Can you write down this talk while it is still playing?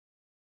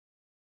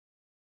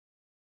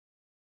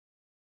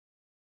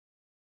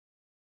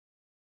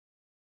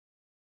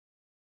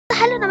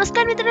Hello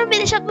नमस्कार मित्रांनो, मी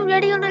दिशा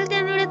video घेऊन आले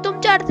त्यामुळे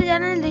तुमच्या आवडते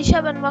channel Disha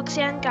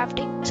unboxing and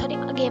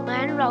crafting game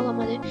and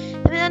व्लॉगमध्ये.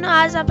 तर मित्रांनो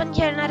आज आपण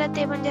खेळणार आहे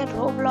ते म्हणजे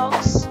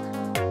रोब्लॉक्स.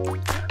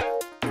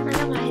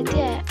 मला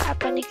माहिती आहे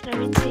आपण एक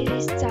नवीन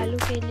सिरीज चालू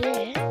केली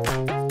आहे.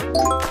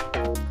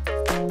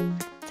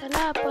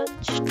 चला आपण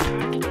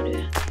स्टार्ट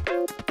करूया.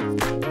 तर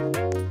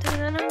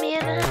मित्रांनो मी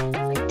आहे ना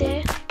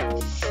इथे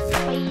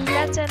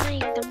पहिलाच आहे ना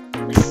एकदम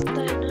मस्त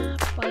आहे ना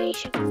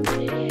पैसे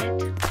कमवलेले आहेत.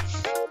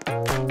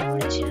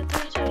 थोडेसे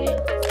आता सगळे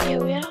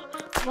घेऊया.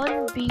 1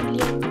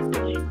 बिलियन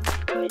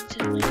coins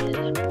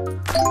म्हटलं तर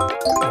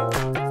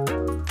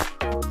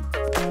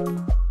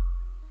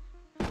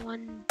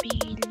 1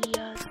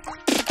 बिलियन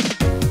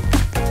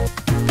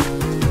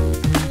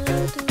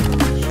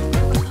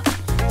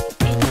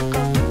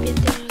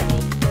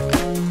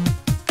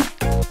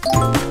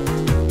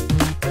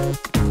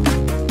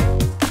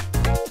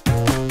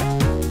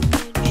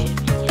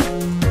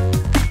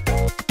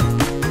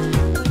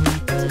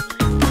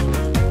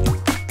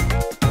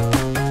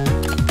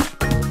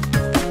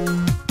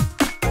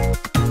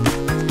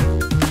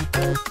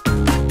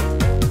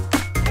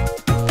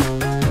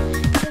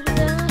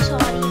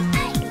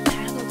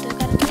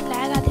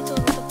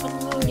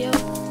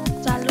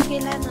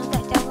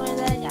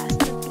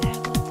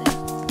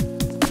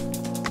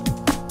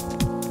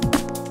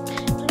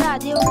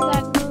आधी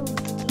लॅग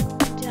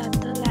म्हणजे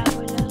आता लॅग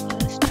व्हायला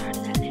खरं स्टार्ट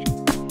झाले.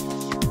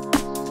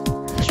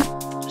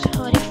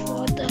 Sorry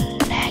for the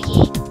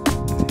lagging.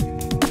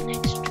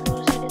 Next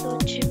रोसाठी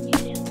 200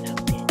 million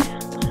लागते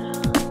आम्हाला.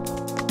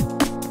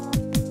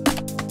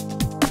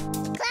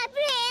 Clap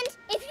your hands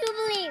if you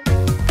believe.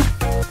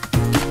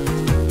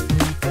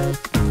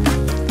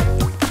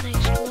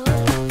 Next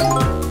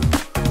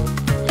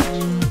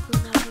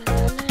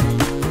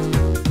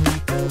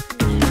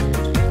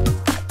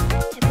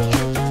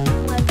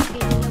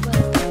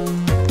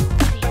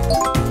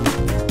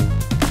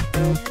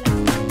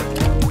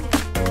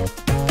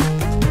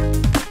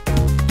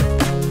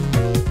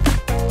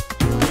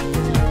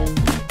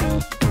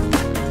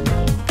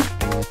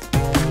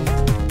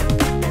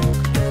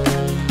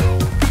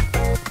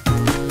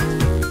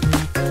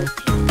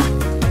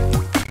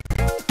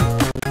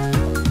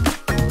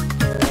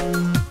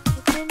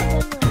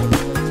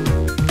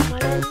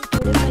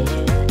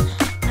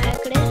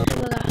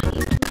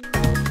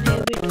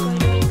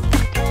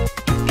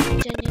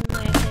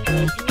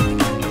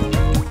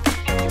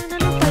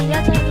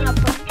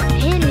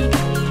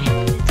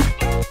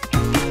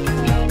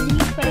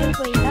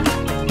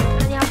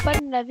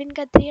नवीन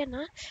काहीतरी आहे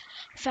ना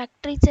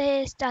फॅक्टरीचे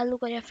चालू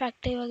करूया.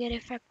 फॅक्टरी वगैरे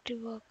फॅक्टरी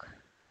वर्क.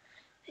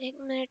 1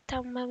 मिनिट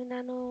थांबा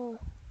मित्रांनो.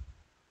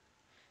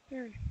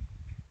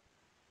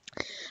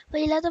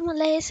 पहिला तर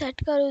मला हे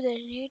सेट करू दे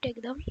नीट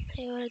एकदम.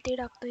 हे वरती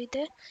टाकतो.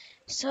 इथे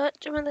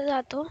सर्च मध्ये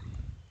जातो.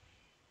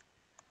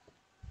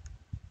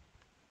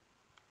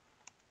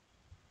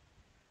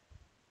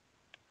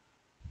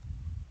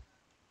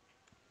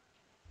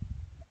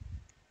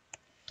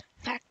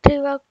 फॅक्टरी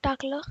वर्क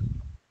टाकलं.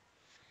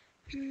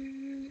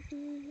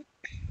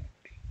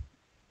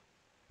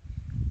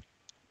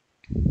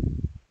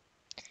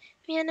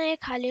 मी ना हे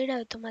खाली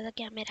ठेवतो माझा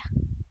कॅमेरा.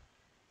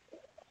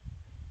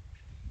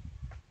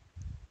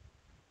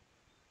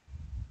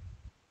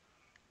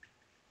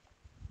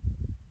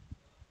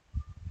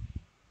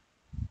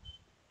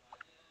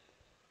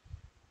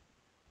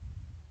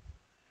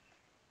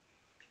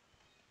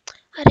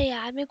 अरे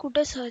यार मी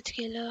कुठे सर्च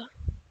केलं.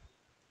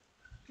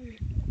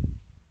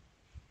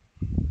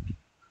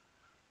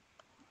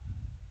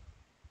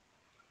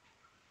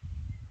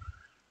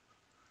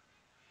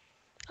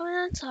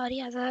 सॉरी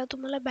आता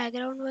तुम्हाला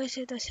बॅकग्राऊंड वॉइस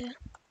येत असेल.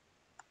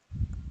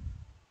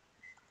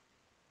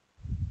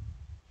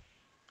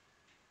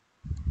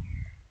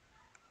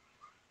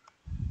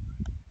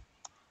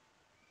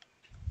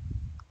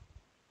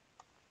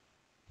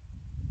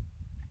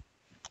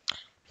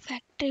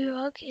 फॅक्टरी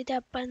वर्क इथे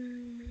आपण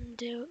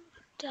जे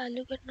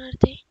चालू करणार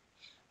ते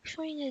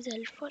showing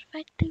result for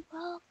factory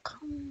work.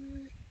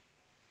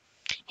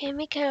 हे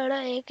मी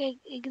खेळलं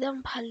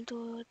एकदम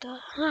फालतू होतं.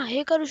 हा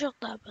हे करू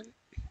शकतो आपण.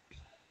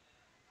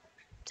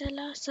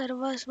 चला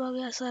सर्व्हर्स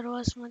बघूया.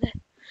 सर्व्हर्स मध्ये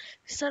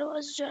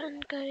सर्व्हर्स जॉईन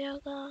करूया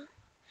का.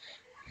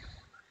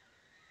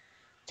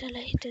 चला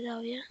इथे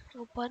जाऊया.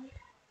 ओपन.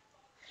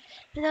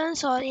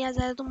 सॉरी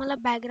जरा तुम्हाला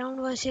बॅकग्राऊंड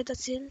वॉइस येत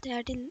असेल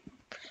त्यासाठी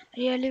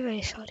रिअली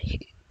व्हेरी सॉरी.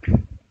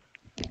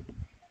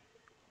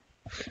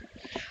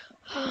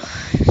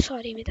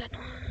 सॉरी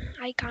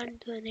मित्रांनो. I can't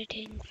do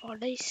anything for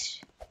दिस.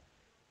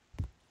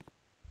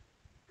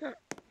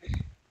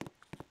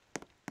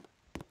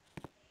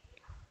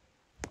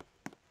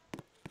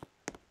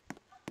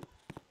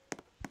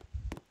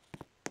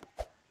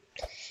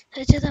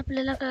 ह्याच्यात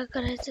आपल्याला काय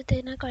करायचं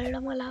ते ना कळलं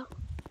मला.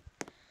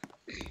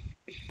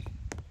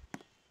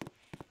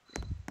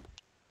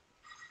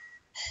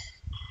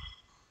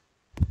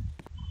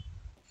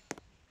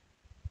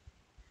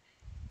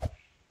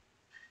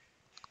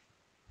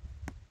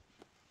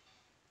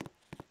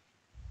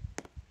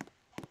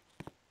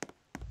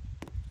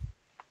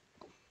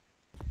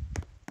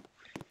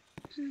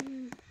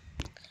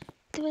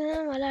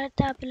 मला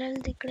वाटतं आपल्याला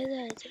तिकडे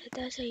जायचं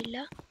त्या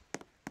साईडला.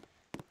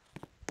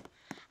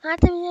 हा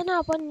तर ना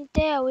आपण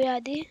इथे येऊया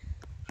आधी.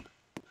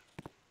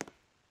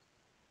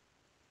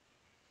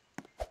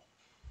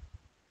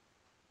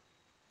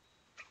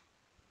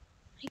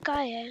 हे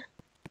काय आहे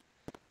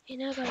हे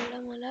नाही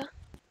कळलं मला.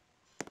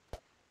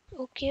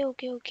 Okay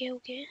okay okay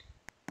okay.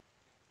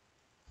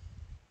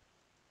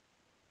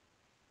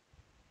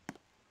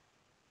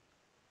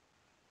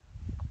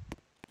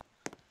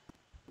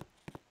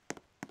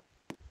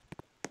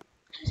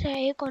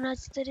 हे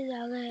कोणाची तरी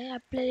जागा आहे,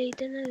 आपल्याला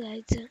इथे नाही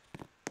जायचं.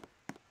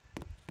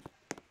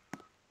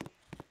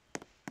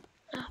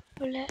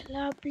 आपल्याला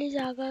आपली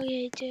जागा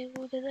घ्यायची,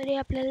 कुठेतरी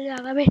आपल्याला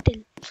जागा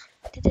भेटेल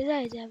तिथे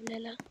जायचं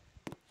आपल्याला.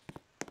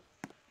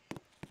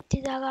 ती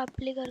जागा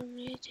आपली करून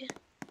घ्यायची.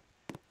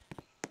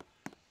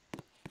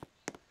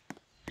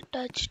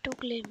 Touch to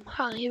claim.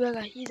 हा हे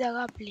बघा, ही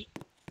जागा आपली.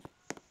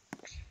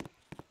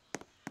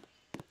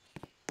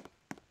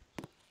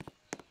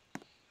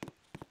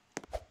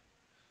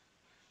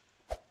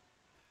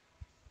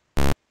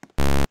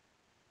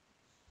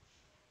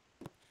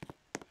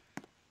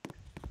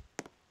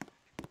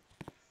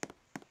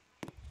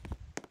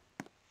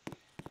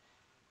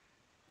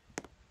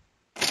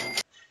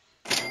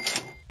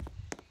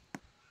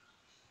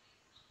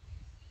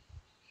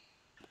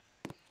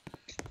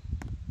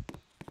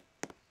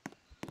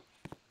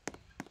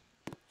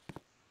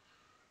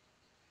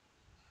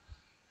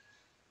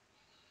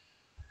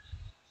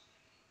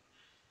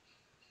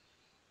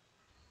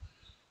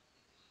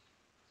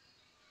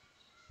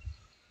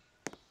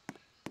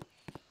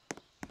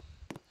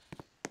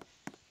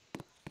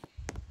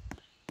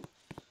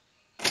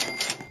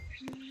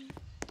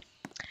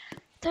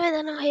 तर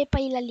मित्रांनो हे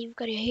पहिला लिव्ह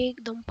करूया, हे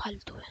एकदम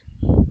फालतू आहे.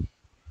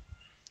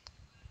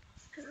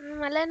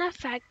 मला ना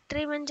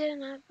फॅक्टरी म्हणजे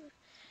ना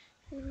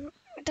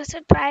तसं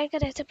ट्राय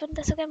करायचं, पण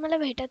तसं काही मला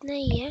भेटत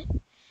नाहीये.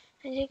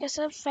 म्हणजे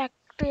कसं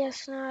फॅक्टरी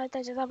असणार,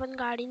 त्याच्यात आपण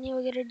गाडीने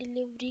वगैरे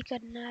डिलिव्हरी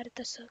करणार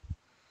तसं.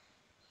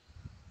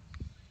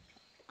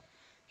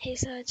 हे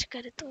सर्च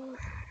करतो,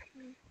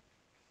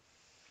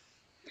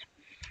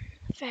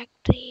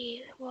 फॅक्टरी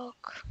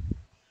वर्क.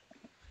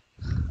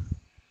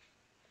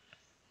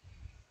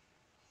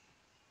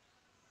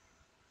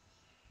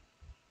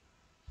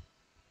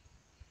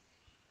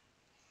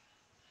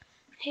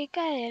 हे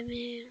काय आहे,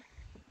 मी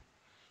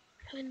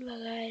पण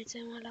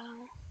बघायचं मला.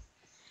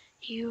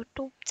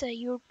 यूट्यूबचं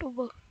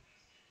यूट्यूब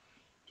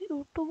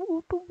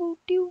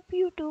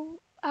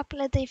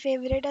आपलं ते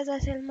फेवरेटच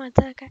असेल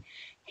माझं काय.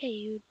 हे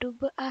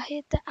यूट्यूब आहे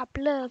तर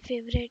आपलं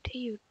फेवरेट हे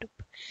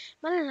यूट्यूब.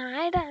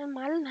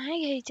 मला नाही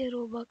घ्यायचे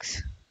रोबक्स.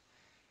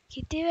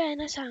 किती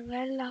वेळानं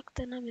सांगायला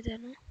लागतं ना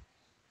मित्रांनो.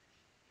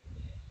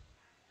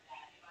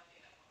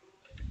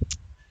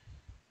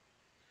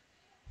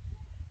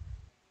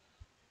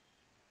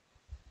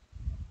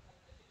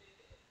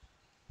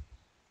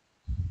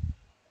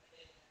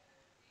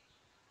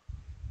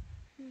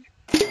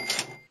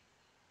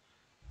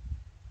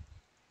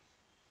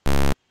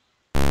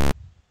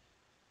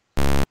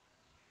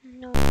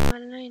 नो,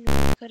 मला नाही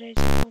इन्व्हाइट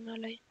करायचं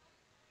कोणालाही.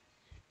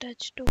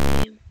 Touch to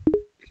game.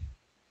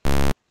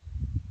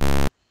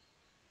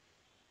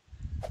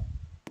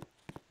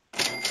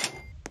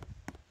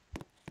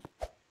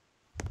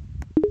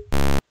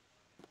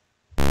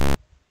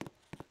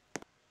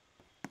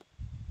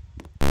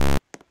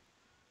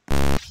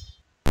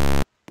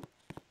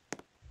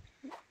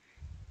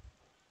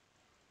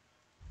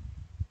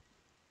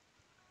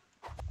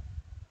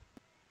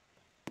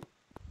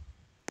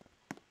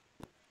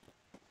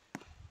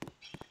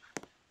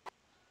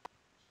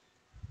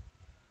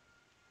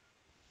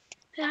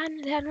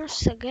 लहान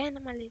सगळ्यांना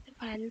मला इथे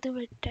फालतू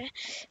भेटतंय.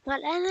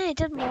 मला ना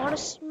याच्यात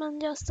मॉड्स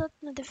म्हणजे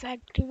असतात ना ते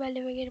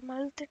फॅक्टरीवाले वगैरे,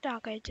 मला ते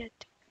टाकायचे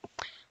आहेत.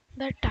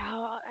 But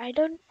I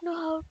don't know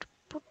how to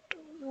put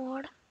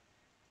mod.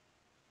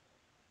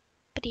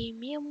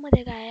 Premium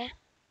मध्ये काय आहे?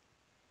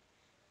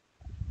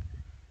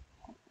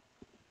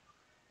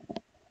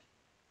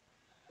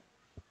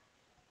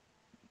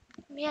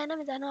 मी आहे ना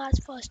मित्रांनो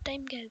आज फर्स्ट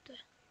टाइम खेळतोय.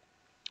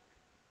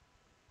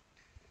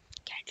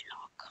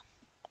 Catalogue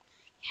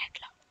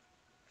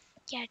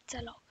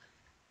कॅटचा log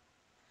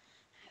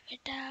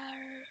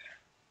better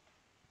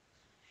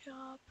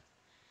shop.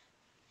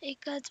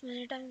 एकच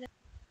मिनिट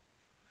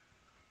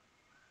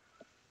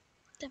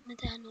तर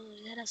मित्रांनो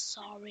जरा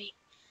सॉरी,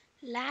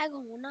 लॅग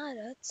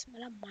होणारच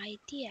मला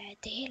माहिती आहे,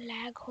 ते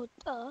लॅग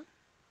होतं.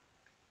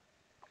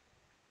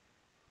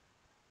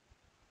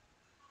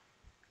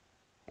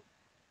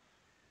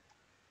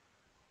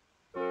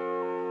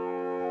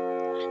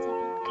 आज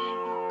आपण काय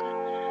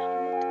करणार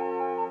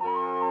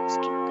आहोत,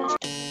 स्किप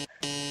कस्टमर.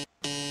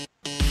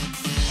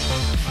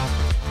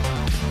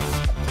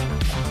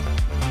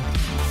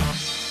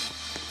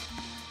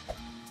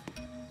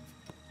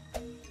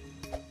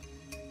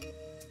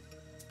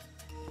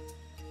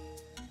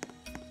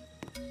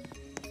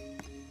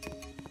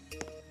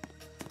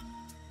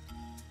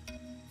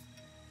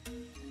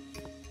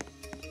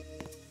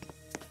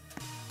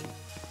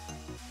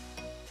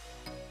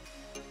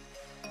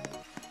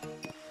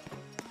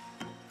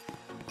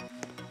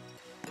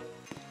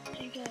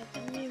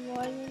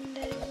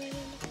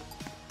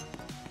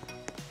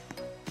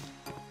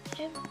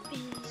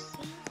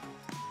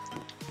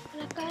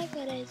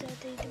 करायचं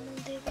आता इथे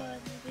मला ते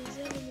कळत नाही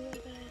पिझ्झा डिलिव्हर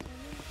करायचा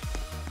ना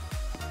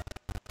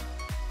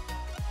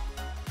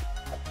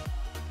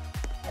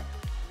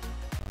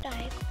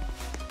टाईप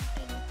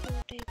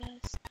पोटे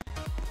गॅस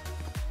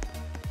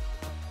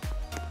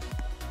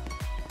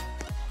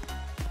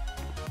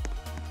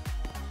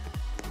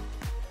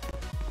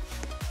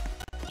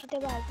इथे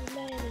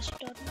बाजूला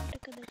रेस्टॉरंट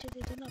कदाचित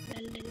तिथून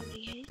आपल्याला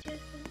डिलिव्हरी घ्यायची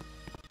असेल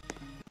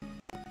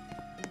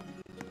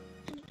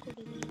आणि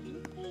कुठे जायला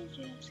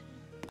पाहिजे असेल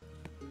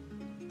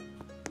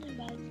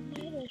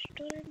बाजूला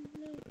रेस्टॉरंट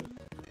नव्हतं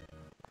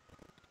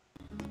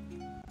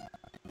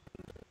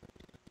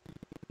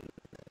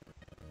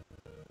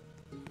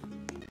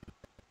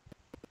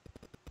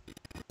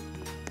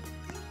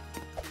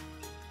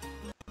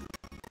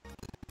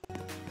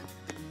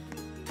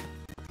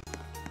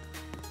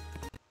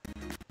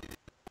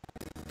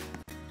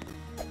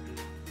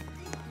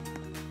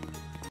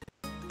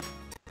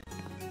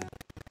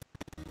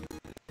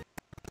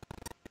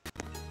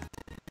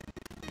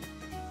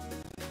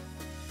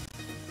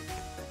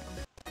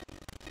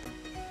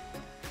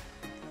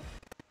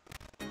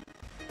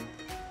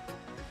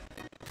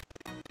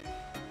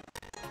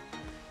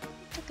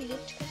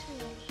ग्लिच कसं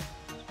झालं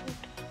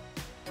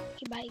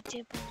की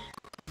बाईकचे पण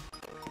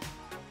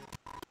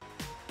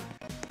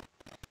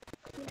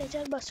मी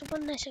त्याच्यावर बसू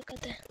पण नाही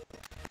शकत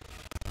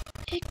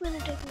आहे एक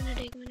मिनिट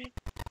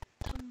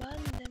थांबा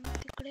मग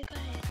तिकडे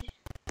काय आहे ते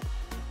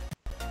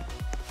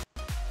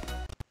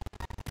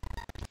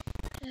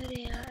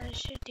अरे यार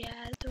शिट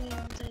यार तो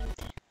येऊन जाईल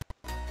ते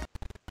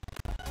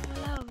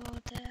मला हवं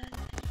होतं यार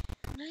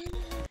नाही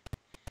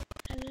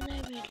त्याला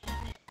नाही भेटलं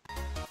ते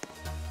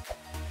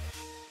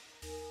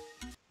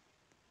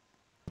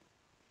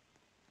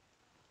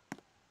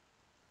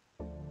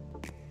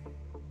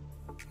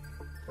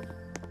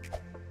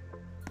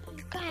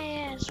काय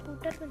यार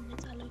स्कूटर पण नाही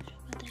चालवू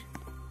शकत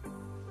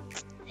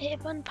आहे हे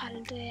पण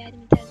फालतू आहे यार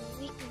मी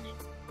त्याला एक मिनिट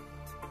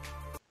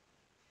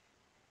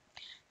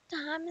तर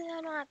हा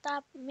मित्रांनो आता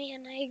मी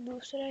ना एक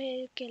दुसरं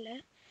हे केलंय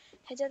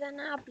ह्याच्यात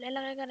ना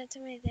आपल्याला काय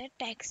करायचं माहिती आहे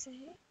टॅक्सी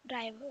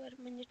ड्रायव्हर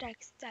म्हणजे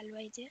टॅक्सी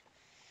चालवायचे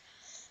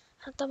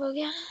आता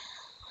बघूया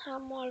हा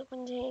मॉल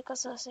म्हणजे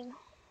कसं असेल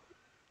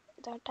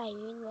आता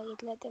टायमिंग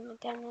बघितलं तर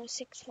मित्रांनो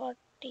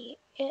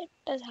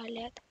 6:48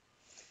 झाल्यात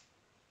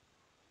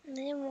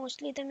म्हणजे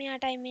मोस्टली तर मी या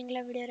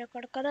टायमिंगला व्हिडिओ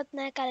रेकॉर्ड करत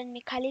नाही कारण मी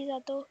खाली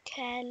जातो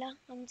खेळायला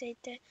आमच्या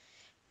इथे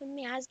पण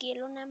मी आज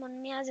गेलो नाही म्हणून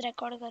मी आज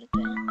रेकॉर्ड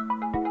करतोय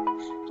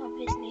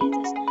ऑब्विसली हेच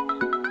असणार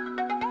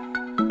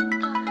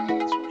काय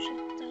असू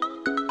शकतं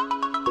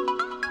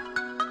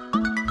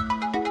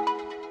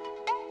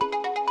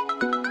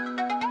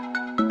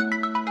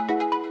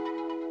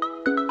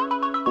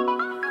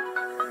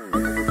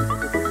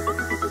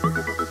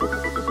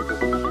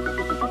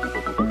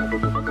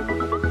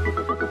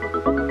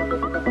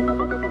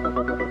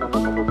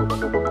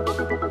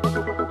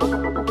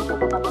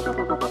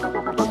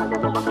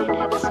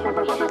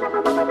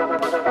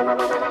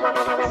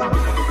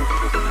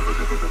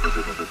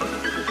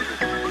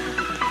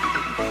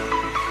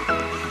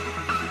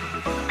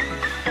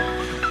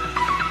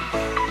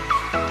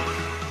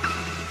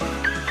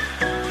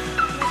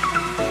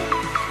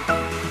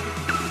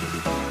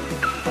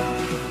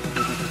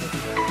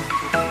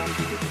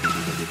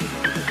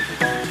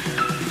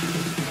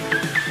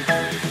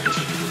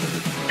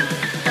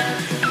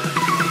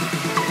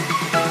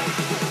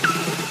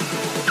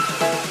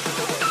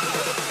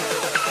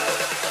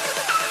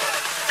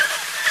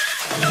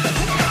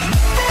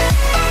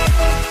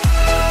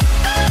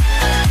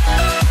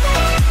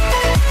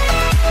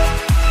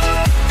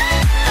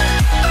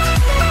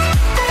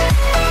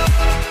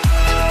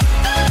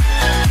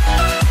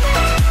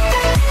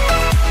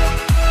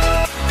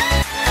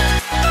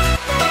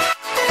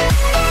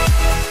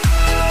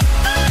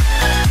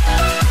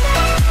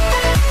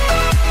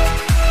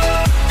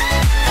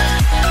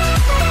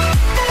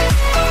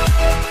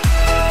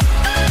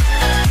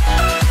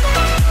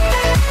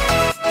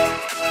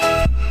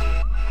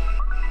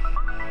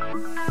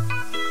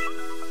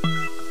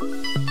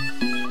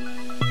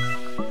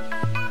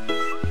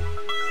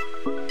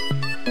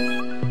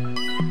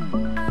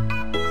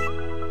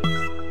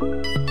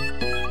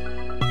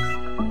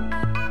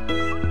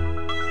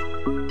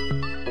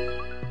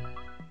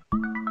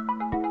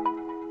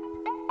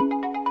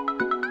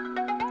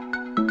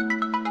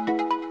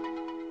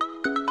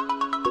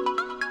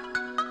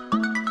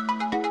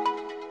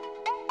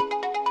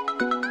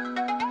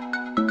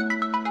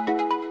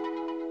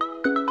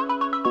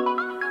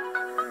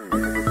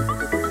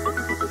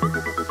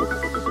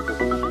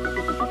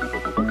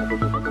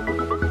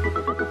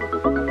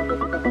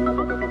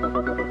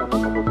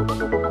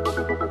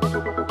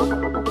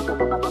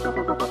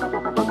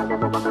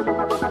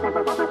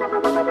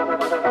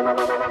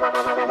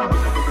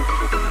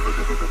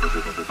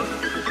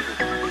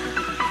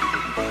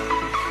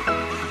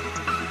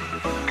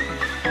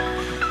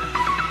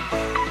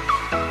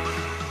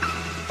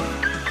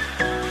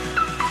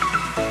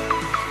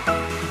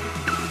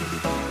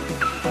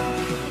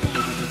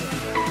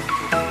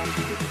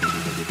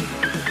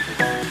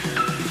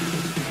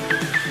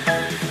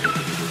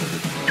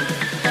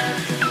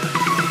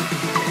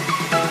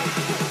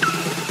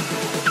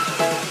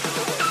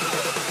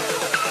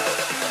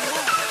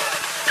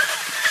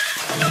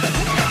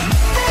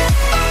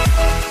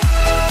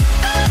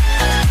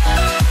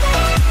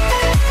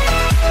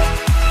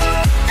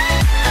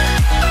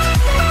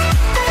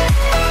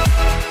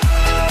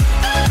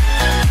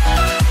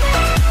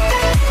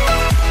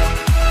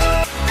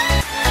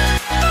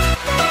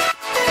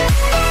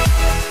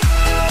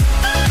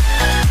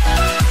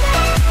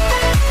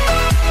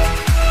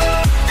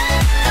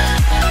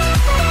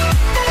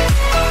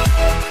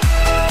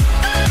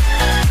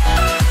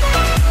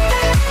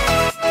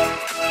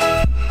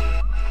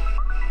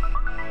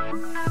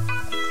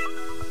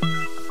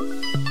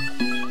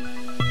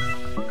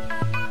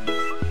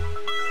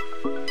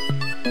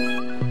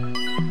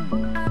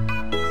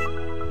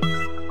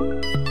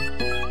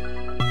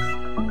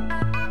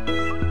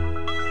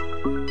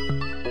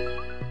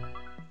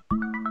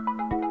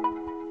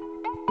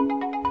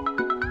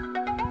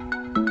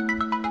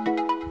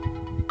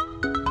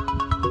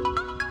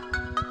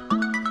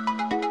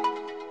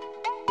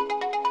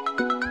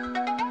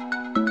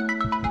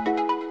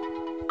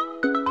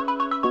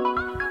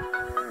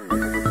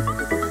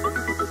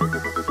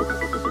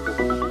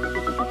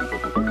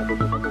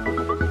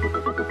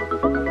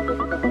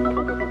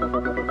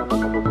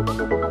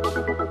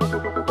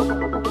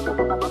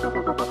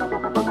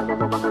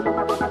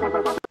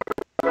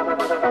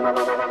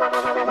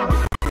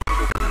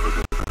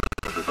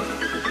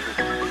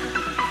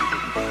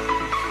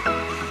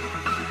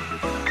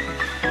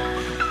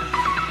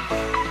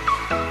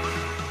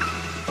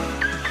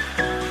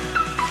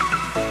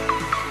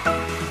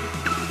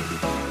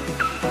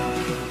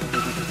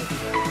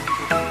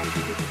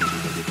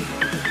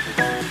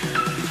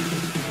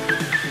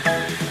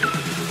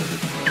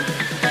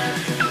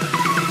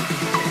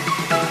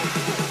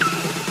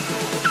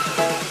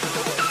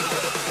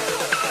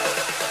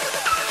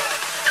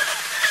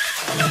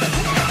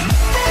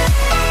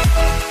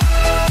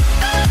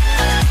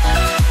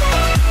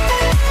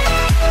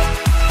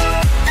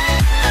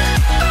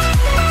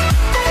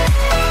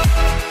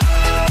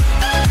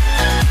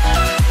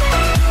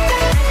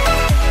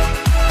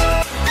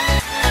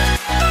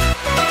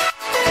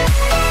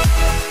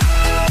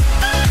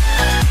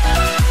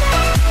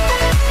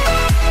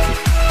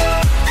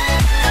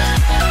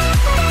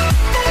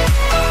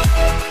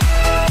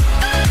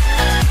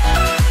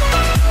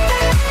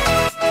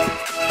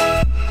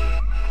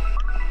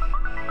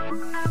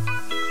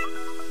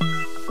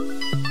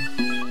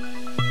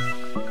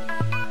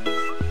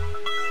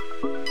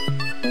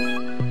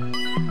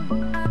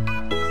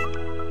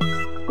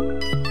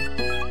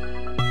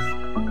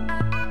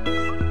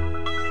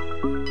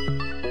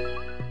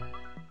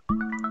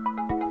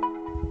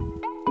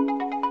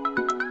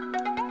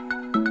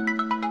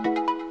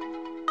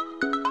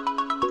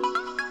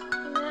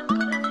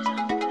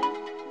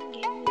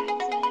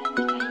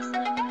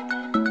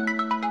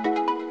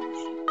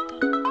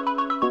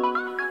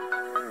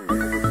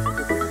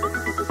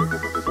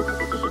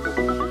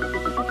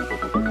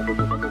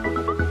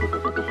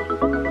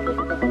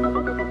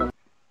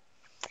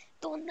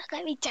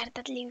काय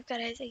विचारतात लिव्ह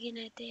करायचं की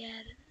नाही ते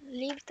यार.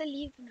 लिव्ह तर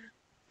लिव्ह ना.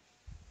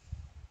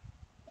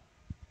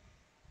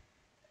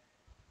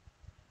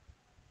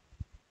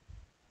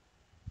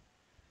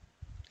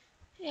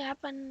 हे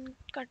आपण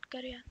कट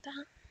करूया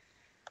आता.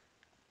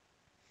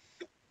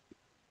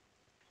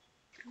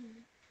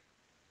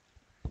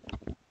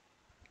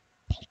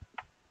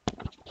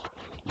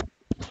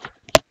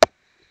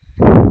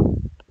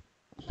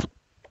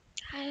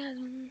 काय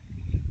अजून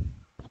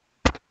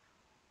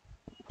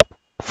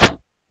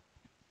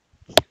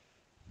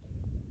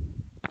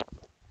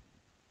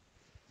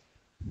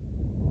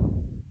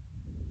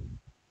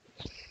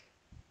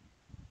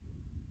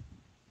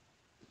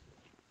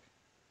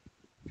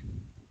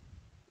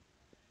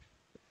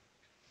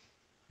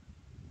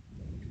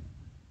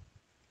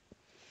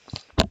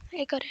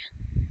हे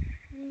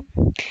करूया.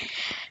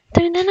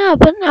 तर ना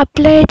आपण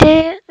आपल्या इथे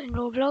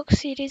रोब्लॉक्स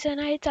सिरीज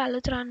नाही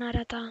चालूच राहणार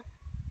आता.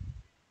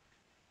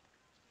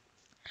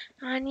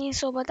 आणि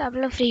सोबत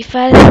आपलं फ्री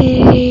फायर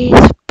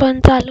सिरीज पण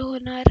चालू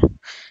होणार.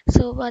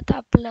 सोबत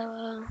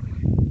आपलं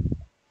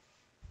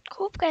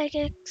खूप काय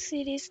काय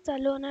सिरीज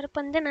चालू होणार,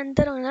 पण ते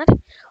नंतर होणार.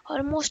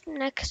 ऑलमोस्ट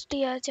नेक्स्ट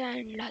इयरच्या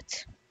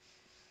एंडलाच.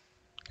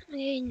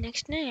 म्हणजे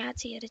नेक्स्ट नाही,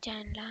 याच इयरच्या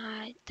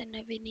एंडला. तर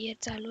नवीन इयर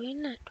चालू होईल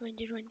ना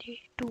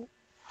 2022.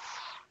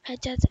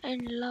 ह्याच्याच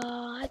एंडला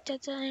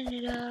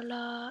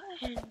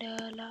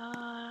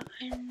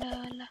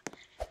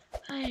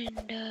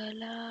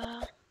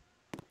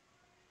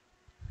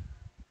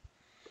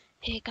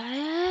हे काय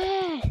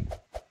आहे?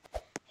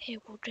 हे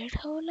कुठे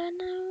ठेवलं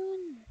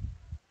नाऊन?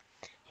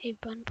 हे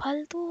पण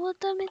फालतू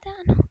होतं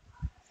मित्रांनो.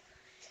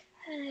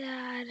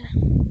 यार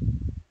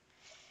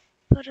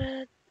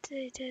परत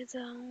इथे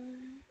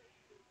जाऊन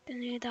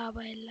त्याने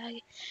दाबायला लागेल,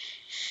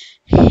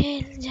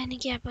 ज्याने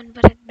की आपण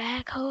परत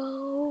बॅक हो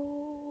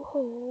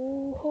हो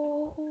हो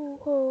हो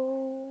हो.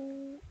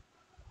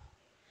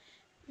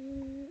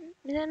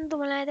 मित्रांनो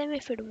तुम्हाला माहिती आहे मी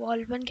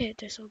फुटबॉल पण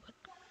खेळतोय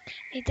सोबत.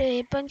 इथे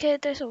हे पण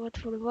खेळतोय सोबत,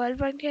 फुटबॉल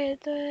पण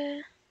खेळतोय.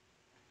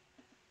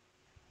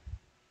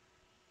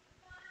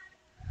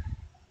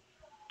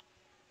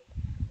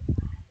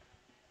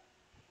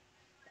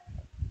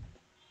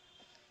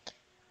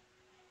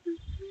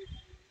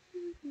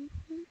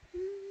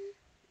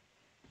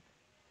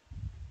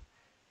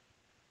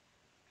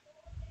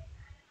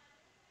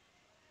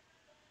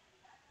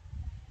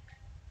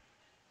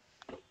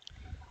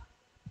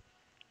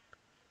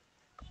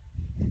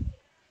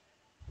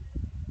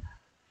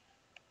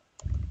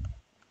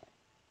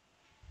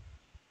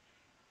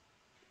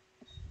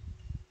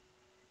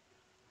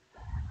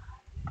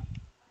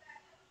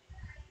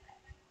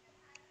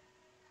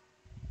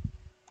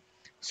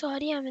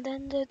 सॉरी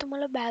मित्रांनो, जर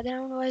तुम्हाला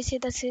बॅकग्राऊंड व्हॉइस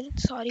येत असेल,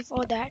 सॉरी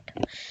फॉर दॅट.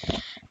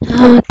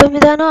 तर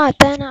मित्रांनो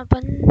आता आहे ना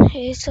आपण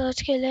हे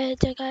सर्च केलं आहे,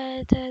 ते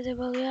काय ते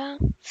बघूया.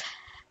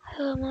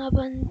 मग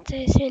आपण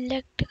ते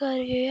सिलेक्ट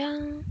करूया.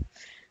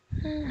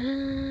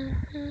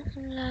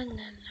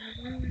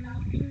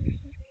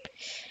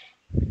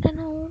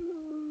 मित्रांनो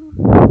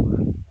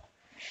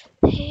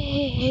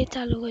हे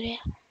चालू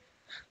करूया.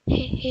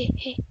 हे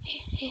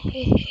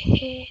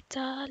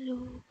चालू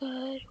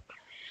करू,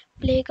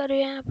 प्ले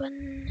करूया आपण.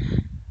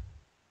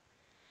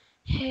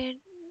 हे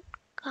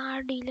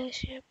car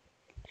dealership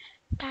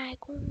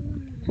tycoon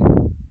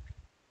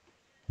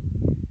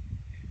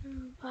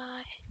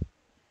bye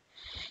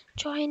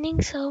joining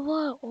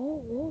server.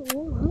 ओ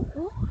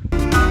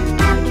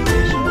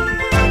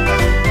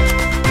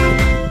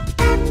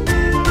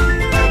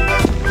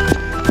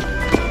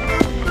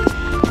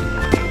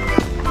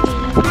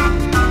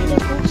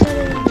खूप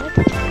सारे झालेत.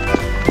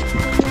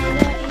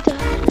 मला इथं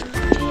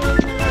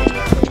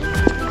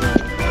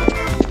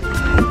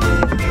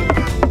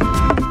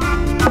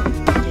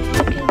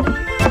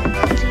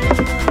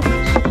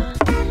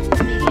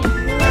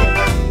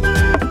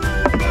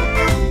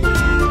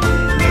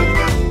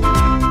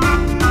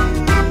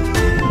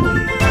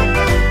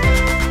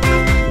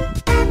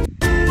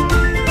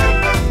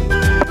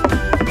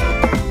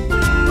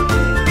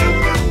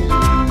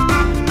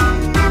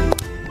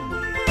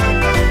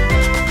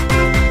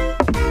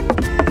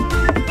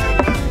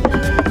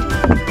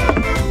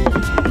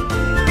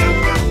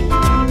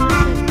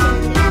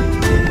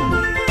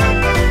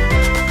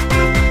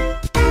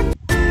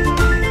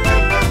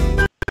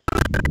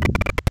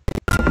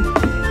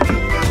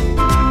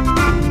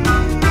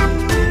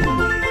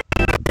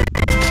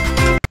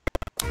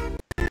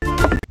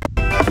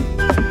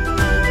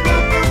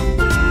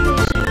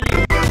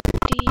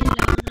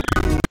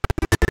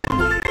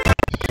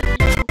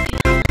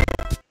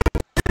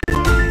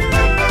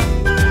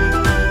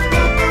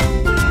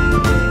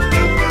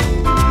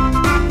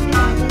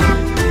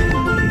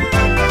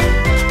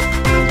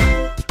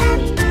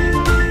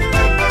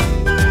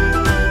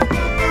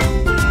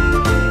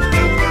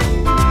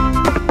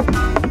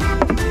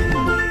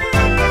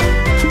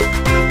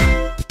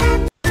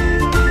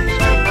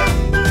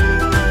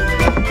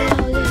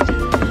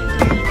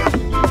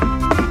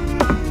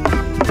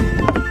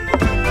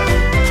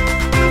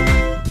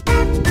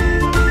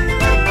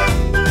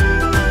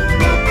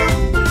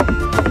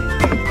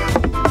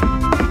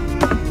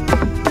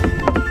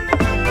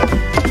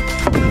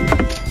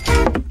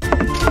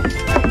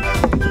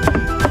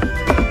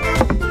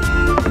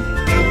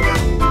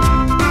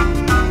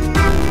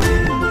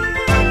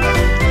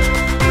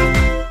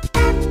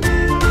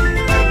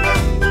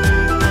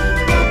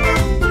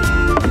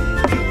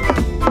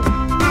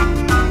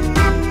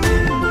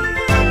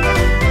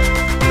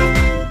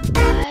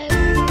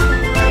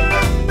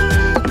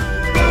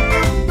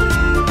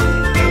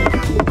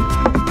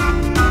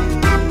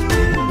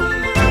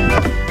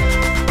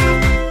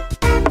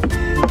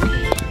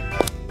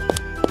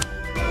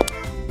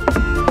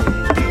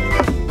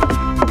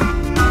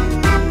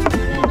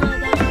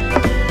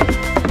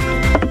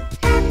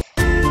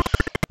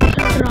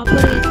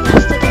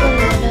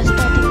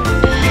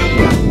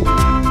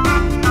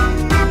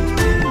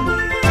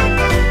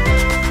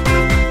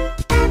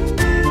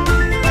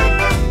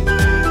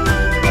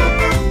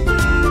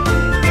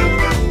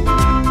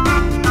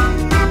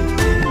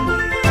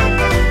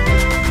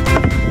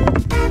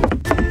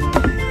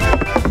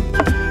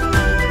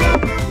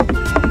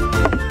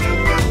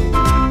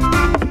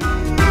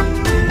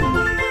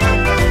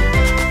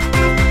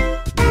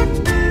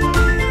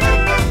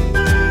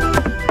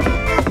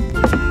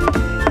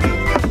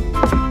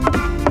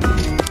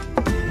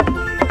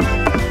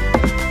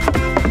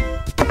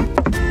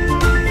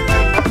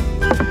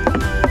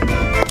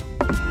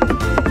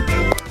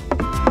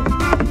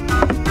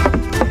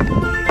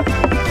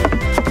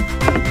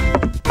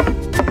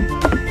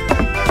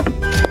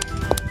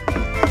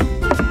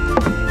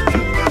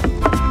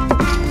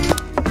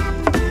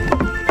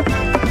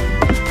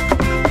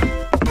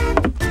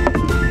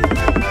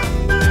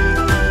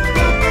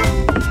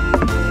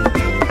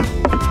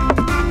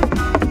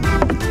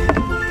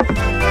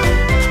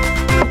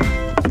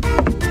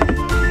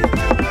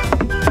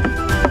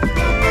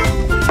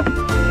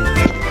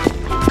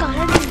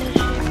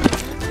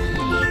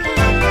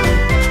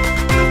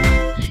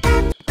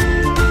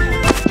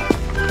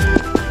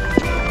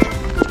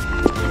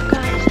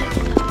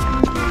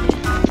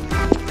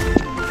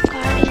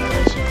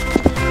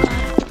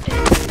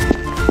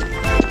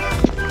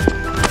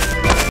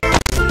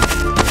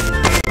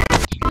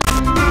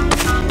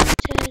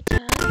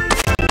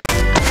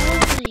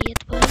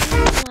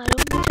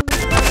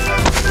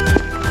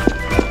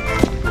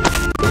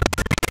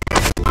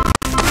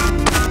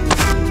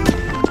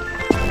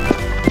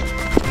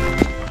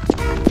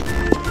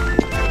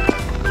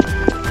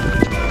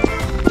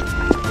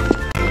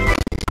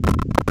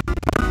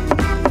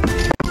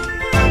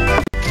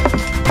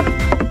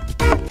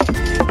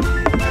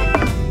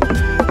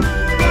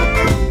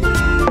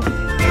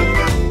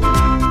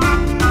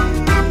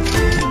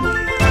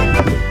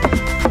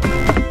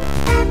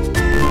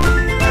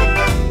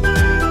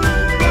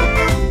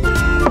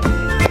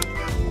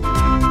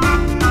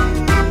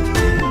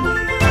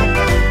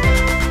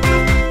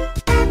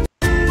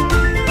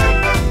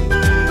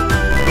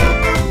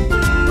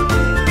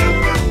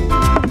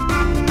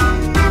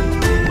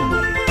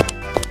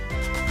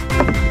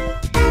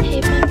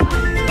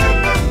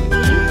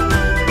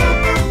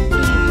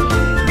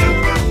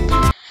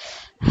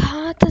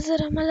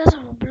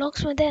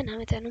रोब्लॉक्स मध्ये आहे ना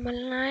मित्रांनो,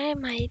 मला नाही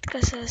माहित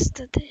कसं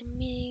असतं ते.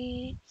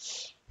 मी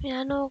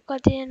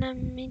कधी आहे ना,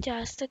 मी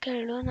जास्त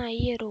खेळलो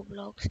नाहीये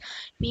रोब्लॉक्स.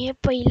 मी हे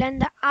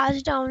पहिल्यांदा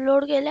आज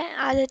डाउनलोड केलंय,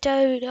 आज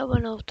याच्यावर व्हिडिओ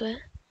बनवतोय.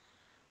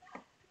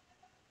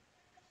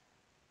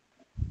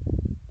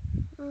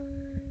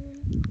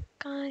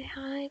 काय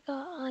हाय का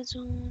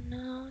अजून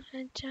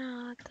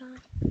ह्याच्यात?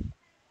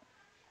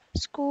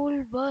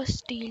 School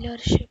bus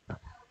dealership.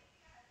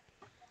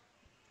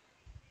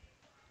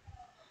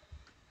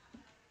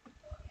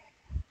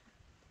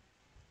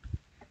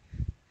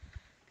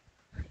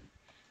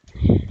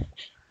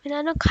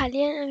 मित्रांनो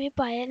खाली आहे ना, मी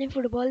पायाने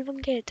फुटबॉल पण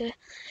खेळतोय.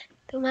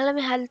 तुम्हाला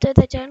मी हलतोय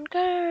त्याच्यावर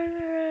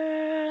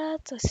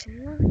कळलंच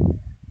असेल ना,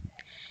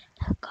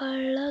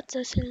 कळलंच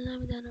असेल ना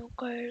मित्रांनो,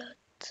 कळलंच.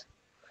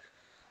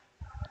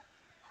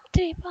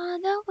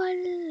 श्रीपाद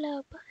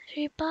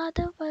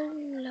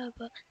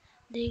वल्लभ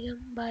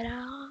दिगंबरा.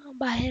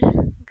 बाहेर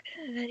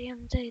घरी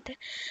आमच्या इथे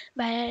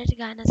बाहेर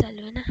गाणं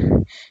चालू आहे ना,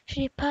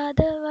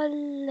 श्रीपाद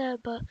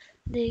वल्लभ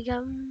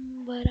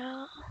दिगंबरा.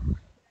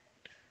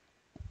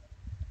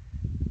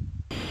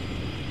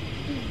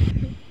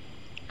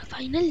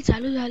 फायनली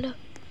चालू झालं.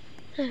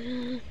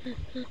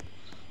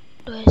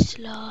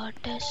 टेस्ला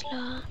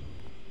टेस्ला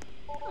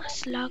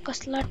असला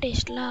कसला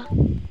टेस्ला.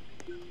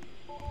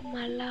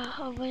 मला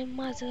हवंय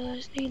माझं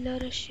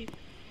डीलरशिप.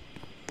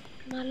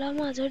 मला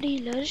माझं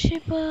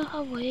डीलरशिप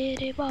हवंय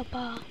रे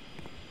बाबा.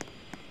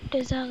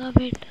 कुठे जागा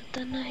भेटत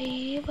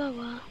नाही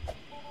बाबा.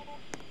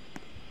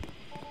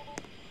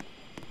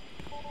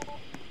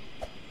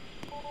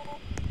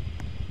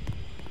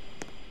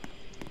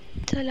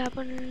 चला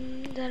आपण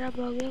जरा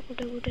बघूया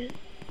कुठे कुठे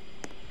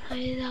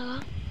आहे जागा.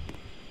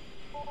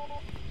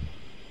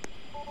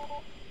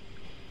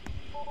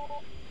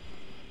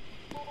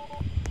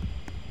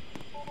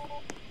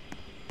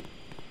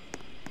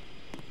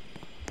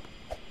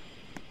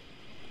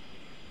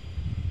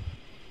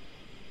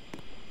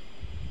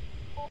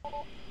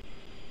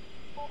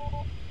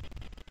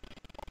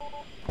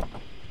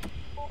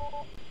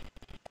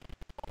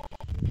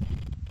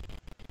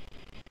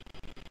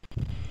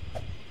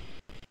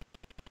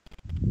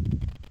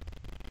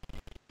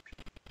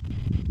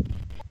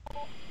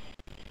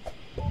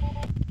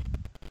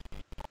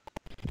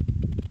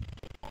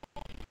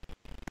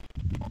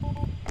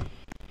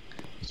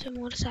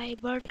 समोर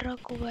सायबर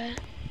ट्रक उभा आहे.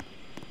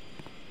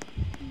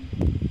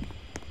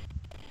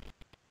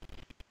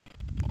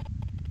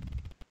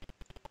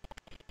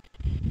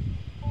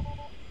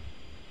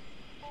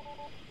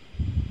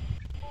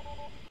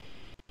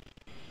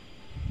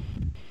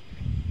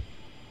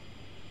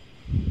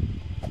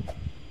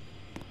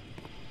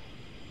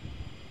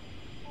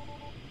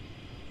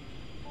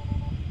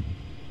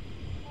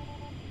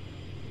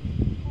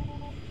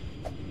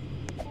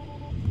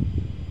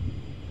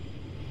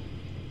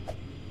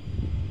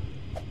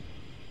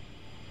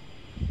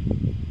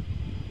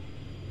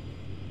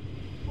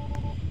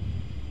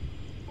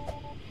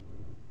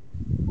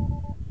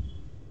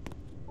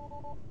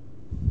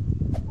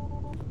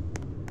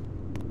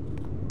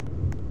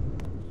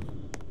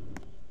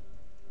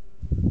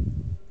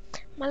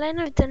 मला आहे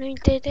ना मित्रांनो,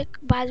 इथे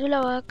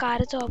बाजूला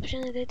कारचं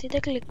ऑप्शन येते, तिथे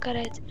क्लिक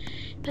करायचं.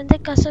 पण ते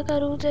कसं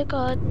करू ते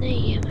कळत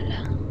नाहीये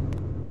मला.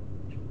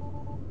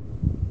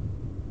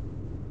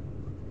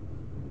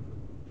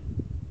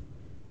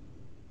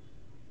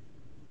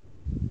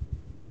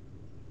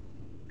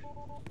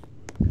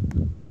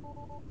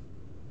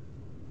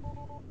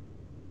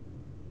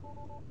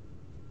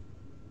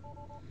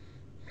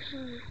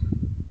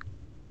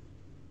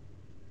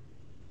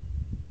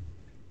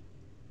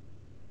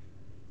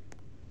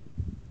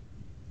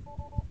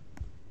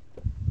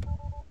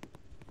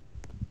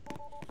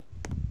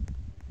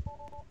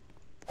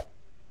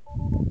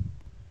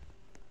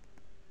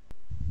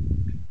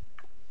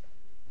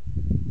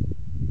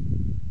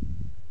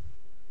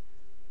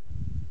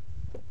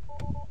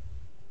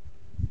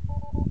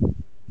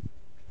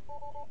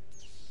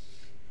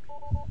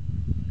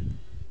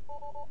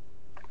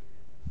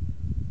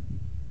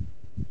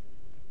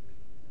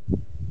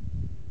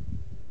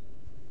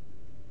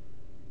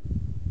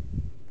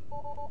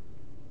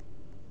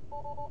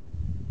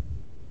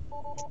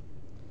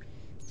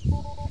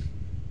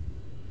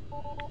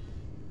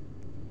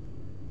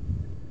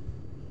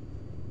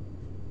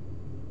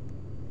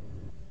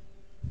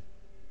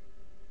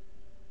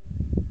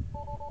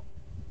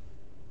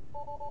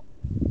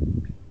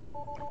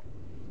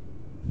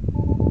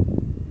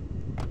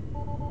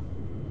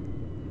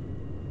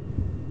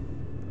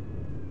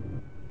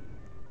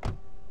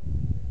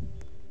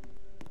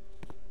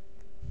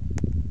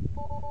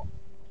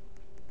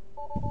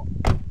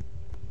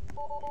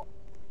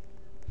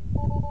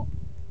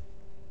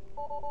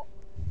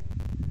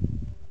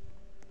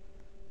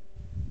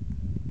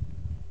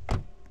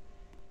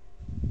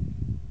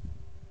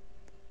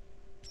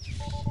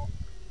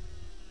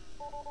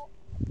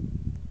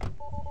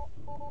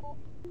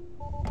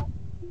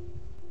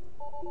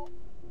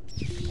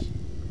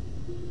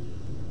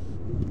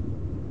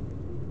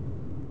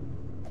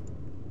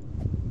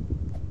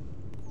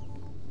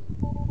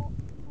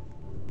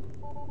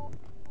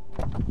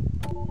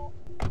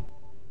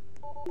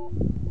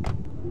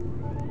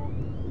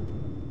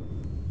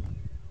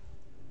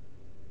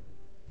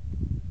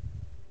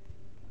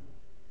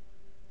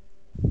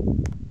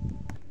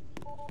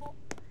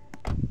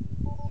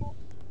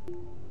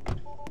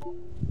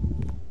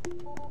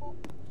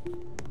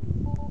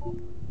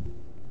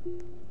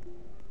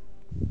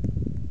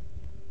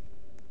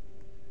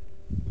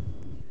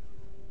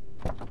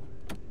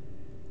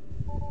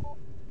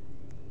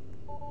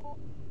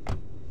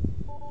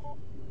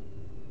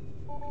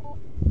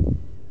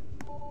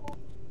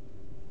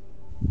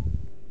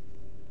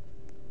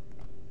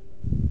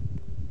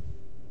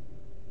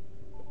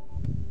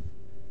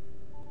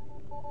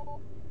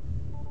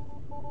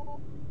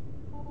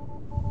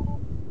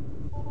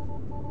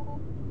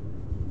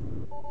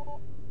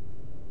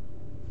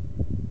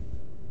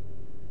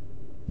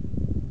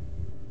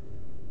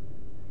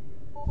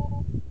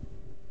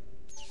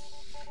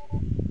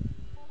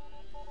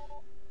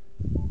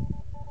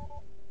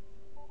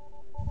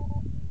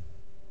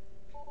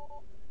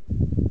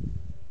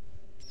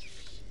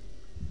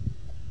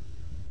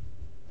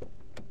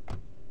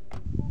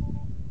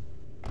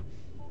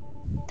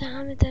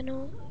 दहा मित्रांनो,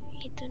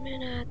 इथून आहे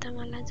ना आता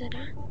मला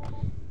जरा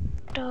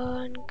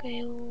टर्न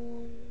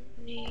घेऊन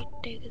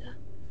नीट एकदा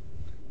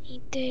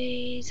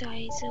इथे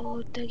जायचं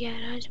होतं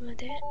गॅरेज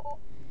मध्ये.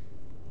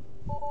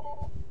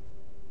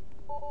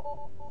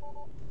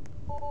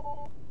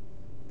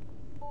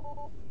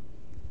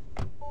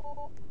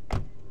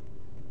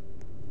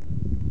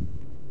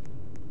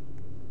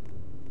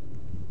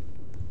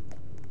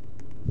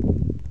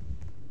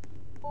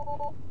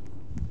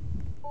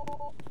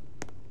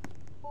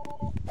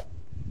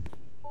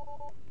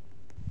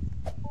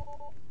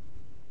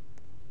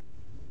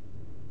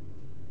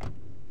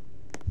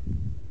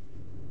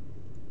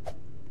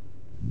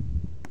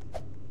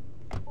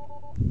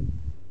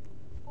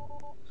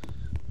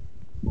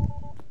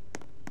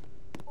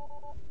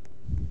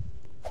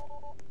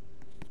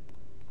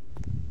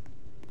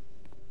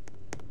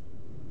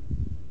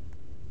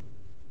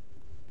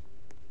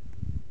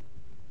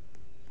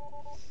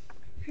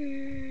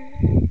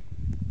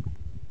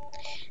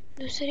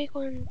 दुसरी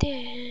कोणती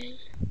आहे?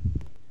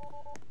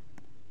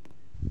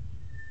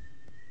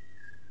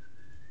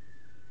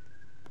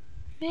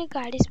 मी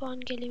गाडी स्पॉन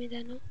केली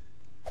मित्रांनो.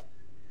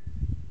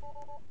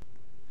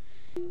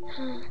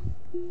 हां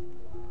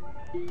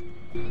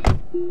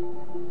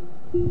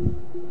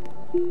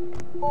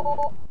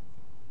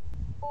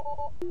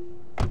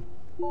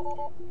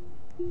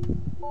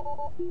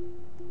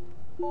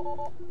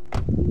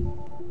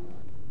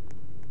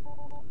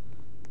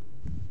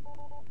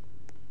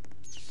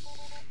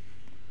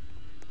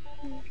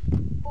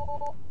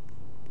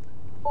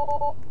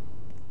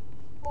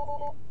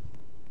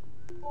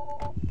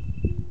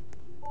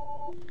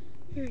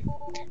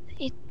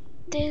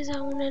इथे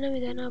जाऊन आहे ना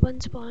मित्रांनो आपण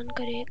स्पॉन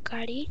करूया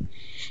गाडी,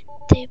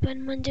 ते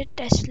पण म्हणजे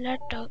टेस्ला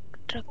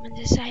ट्रक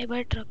म्हणजे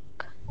सायबर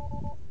ट्रक.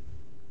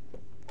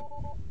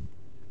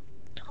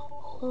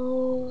 हो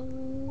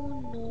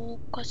नो,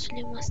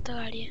 कसली मस्त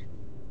गाडी आहे.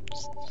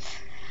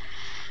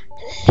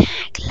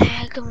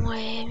 लॅग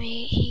मुळे मी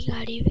ही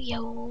गाडी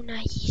घेऊ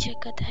नाही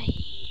शकत आहे.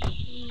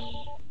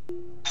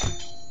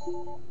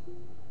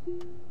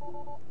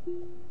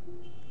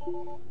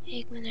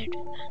 एक मिनिट.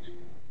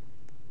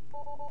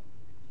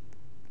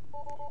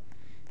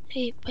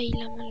 हे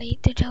पहिला मला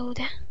इथे ठेवू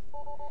द्या.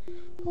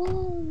 हो,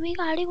 मी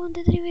गाडी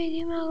कोणती तरी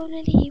वेगळी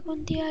मागवलेली. ही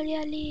कोणती गाडी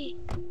आली?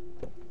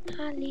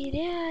 आली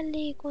रे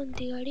आली.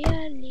 कोणती गाडी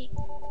आली?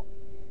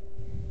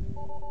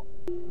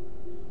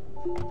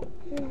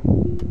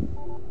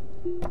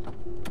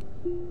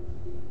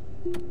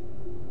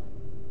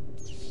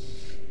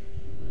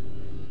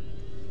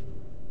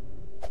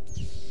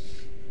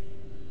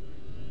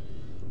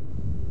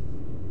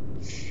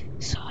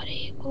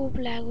 सॉरी, खूप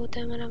लॅग होत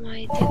आहे. मला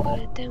माहिती आहे,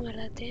 कळतंय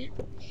मला ते.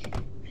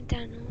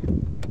 मित्रांनो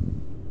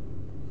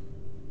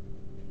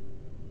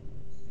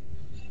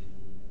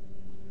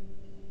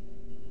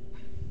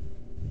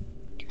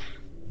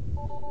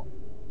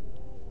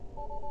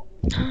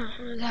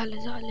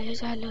हां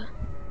झालं.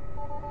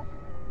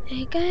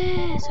 हे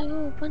काय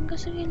सगळं ओपन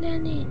कसं केलं?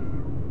 आणि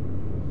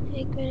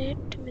एक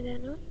मिनिट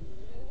मित्रांनो,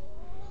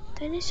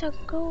 त्याने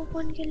सगळं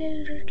ओपन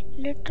केलेलं,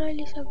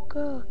 लिटरली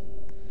सगळं.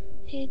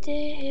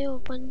 हे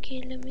ओपन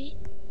केलं मी.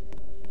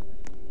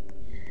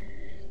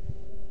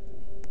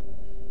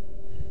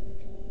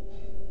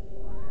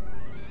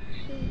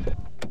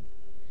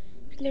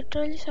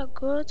 लिटरली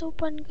सगळंच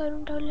ओपन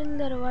करून ठेवलेलं.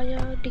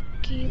 दरवाजा,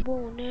 डिक्की,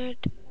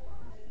 बोनेट,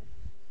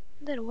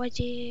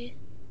 दरवाजे.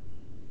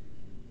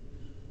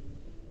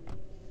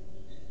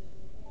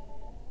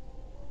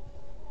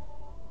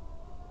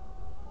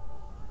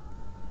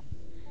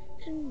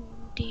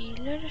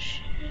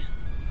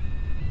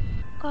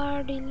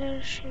 Car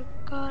dealership.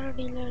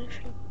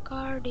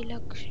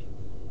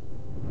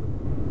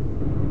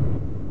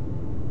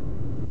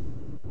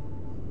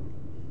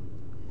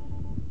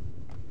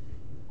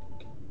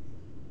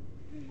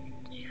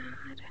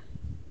 यार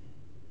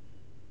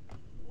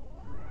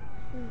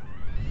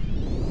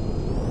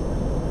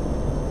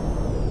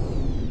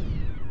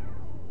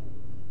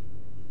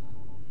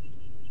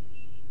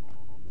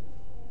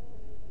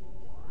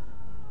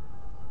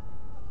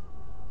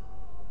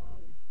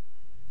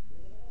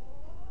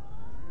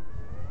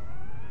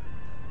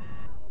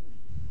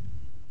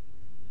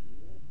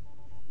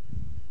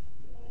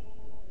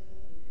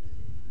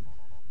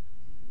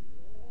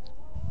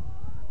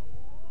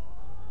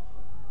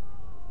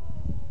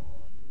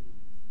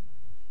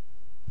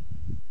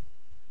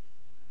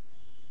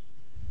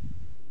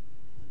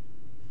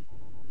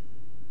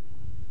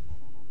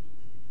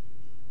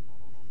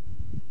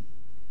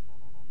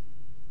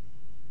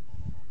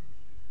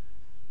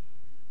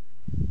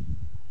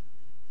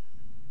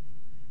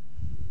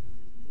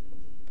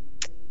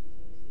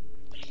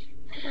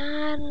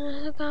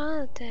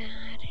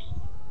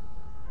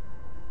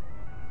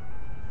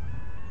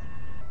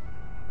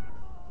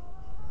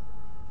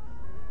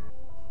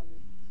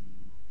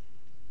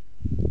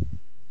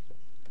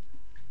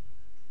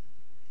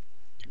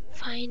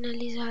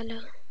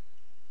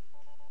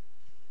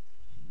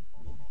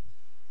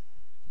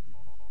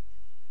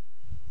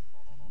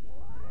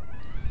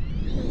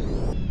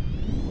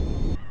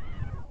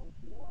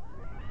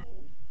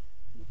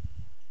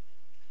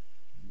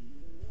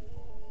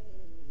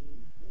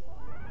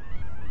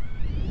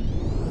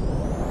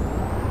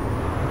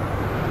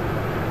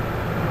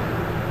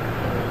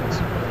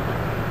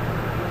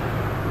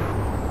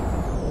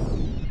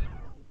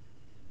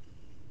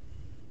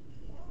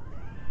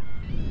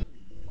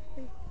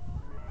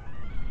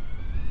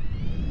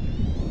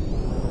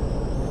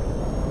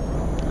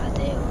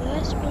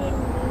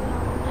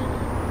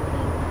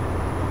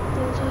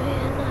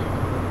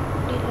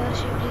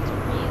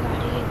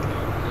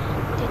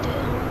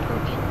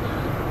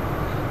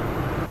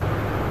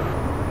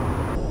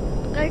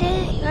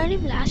गाडी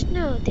ब्लास्ट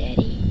नाही होते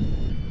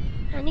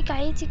अरे, आणि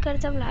काहीच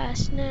इकडचा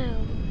ब्लास्ट नाही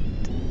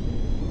होत.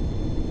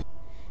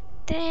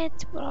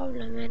 तेच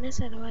प्रॉब्लेम आहे ना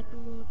सर्वात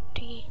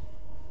मोठी.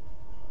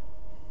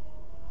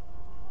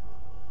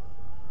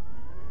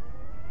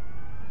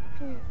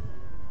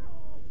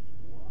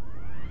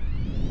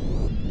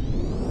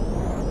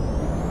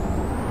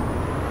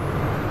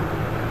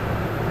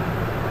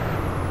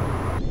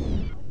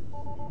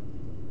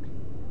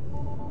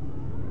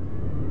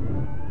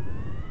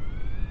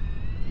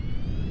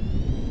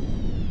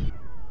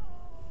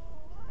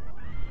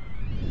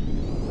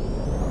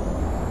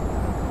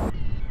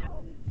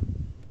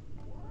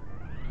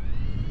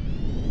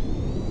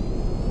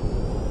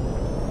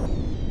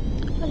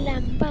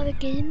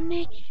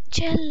 Lamborghini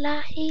चला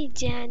ही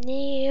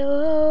जाने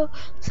ओ,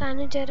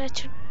 सानू जरा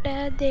छुट्टा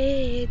दे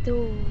दो.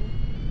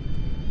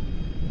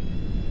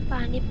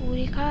 पानी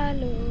पूरी खा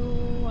लो,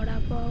 वड़ा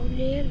पाव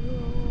ले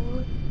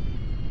लो.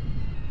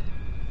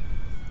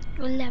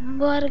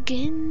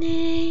 Lamborghini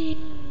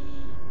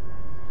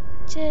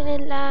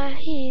चला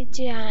ही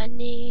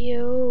जाने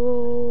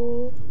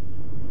ओ,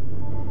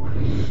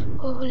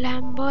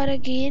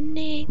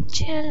 Lamborghini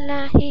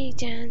चला ही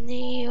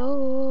जाने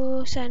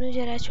ओ, सानू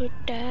जरा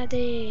छुट्टा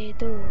दे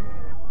दो.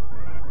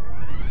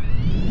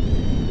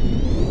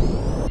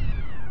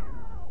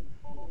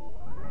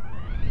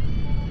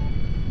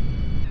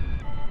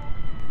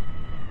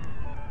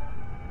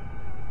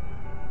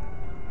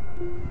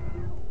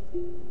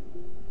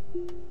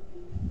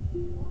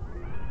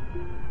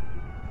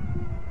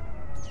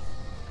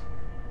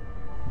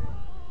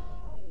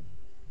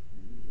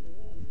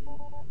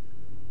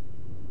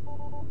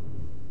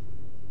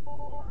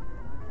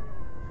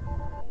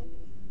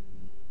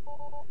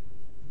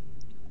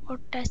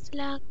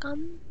 टेस्ला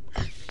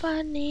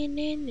कंपनी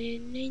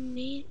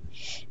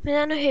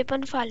मित्रांनो हे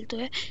पण फालतू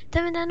आहे.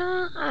 तर मित्रांनो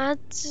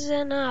आज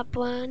ना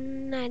आपण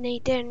नाही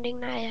इथे एंडिंग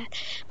नाही आहे.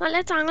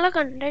 मला चांगला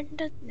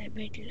कंटेंटच नाही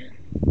भेटला.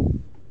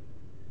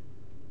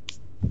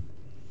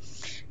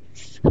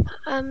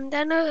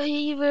 मित्रांनो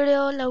ही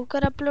व्हिडिओ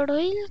लवकर अपलोड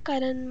होईल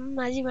कारण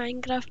माझी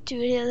माइनक्राफ्टची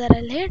व्हिडिओ जरा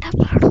लेट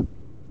अपलोड.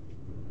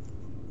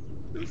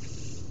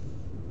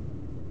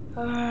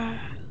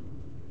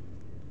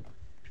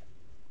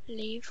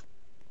 लीव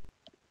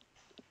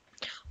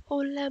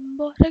ओ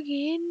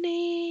Lamborghini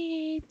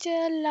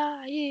चला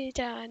ही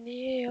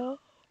जाने ओ.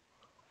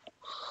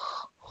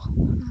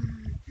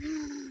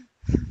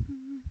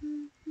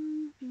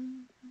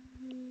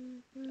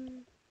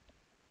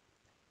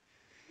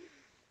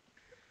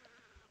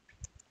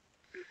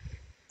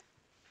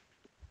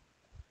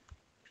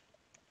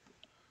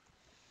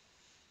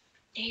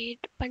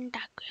 नीट पण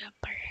टाकूया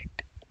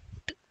परत.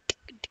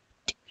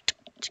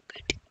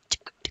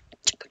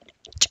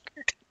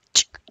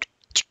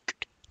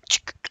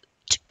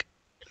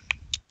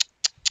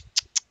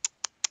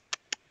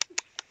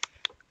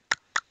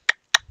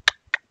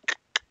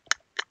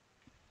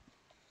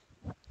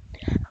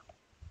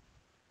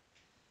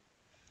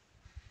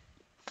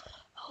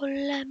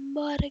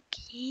 Lamborghini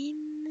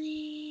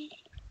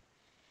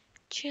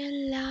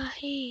चला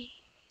ही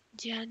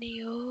जाने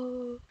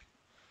ओ,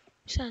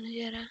 सानू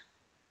जरा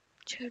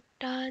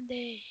छुट्टा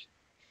दे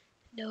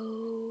दो.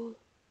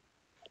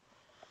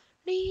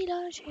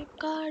 Dealership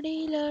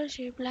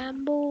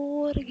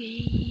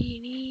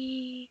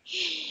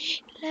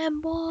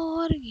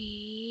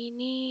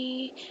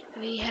Lamborghini.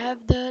 We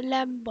have the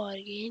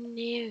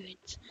Lamborghini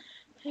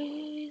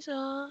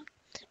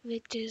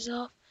which is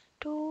of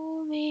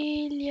 2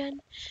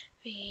 million.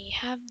 We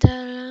have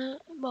the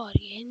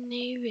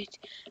Lamborghini which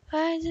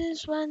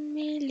prices 1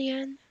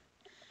 million.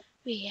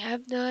 We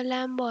have the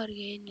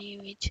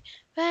Lamborghini which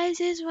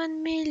prices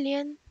 1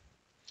 million.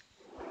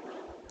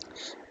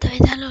 तर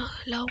झालं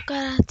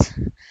लवकरच.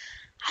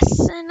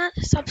 असं ना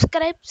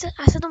सबस्क्राईब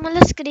असं तुम्हाला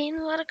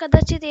स्क्रीनवर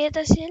कदाचित येत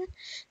असेल,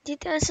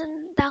 जिथे असं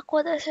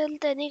दाखवत असेल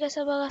त्यांनी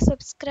कसं बघा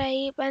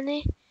सबस्क्राईब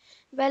आणि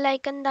बेल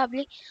आयकन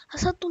दाबली,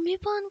 असं तुम्ही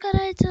पण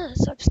करायचं.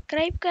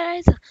 सबस्क्राईब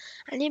करायचं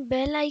आणि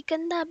बेल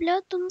आयकन दाबल्यावर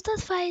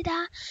तुमचाच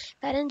फायदा,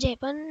 कारण जे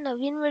पण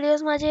नवीन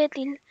व्हिडिओज माझे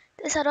येतील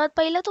ते सर्वात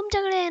पहिलं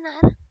तुमच्याकडे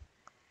येणार.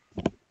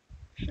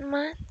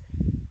 मग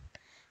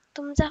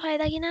तुमचा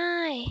फायदा की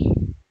नाही.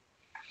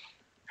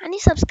 आणि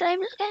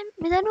सबस्क्राईब काय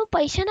मित्रांनो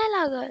पैसे नाही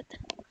लागत,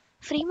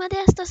 फ्रीमध्ये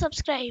असतं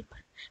सबस्क्राईब.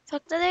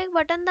 फक्त ते एक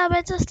बटन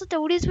दाबायचं असतं,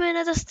 तेवढीच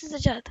मेहनत असते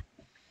त्याच्यात.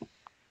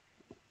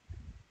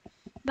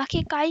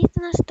 बाकी काहीच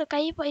नसतं,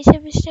 काही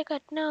पैसे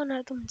कट नाही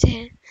होणार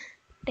तुमचे,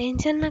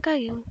 टेन्शन नका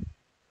घेऊ.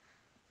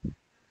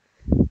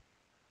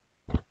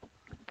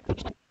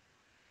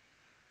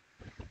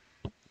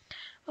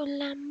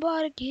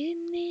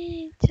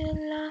 Lamborghini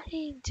चला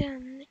ही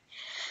जाने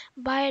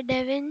by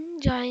Devin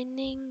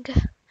joining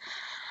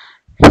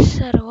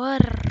server.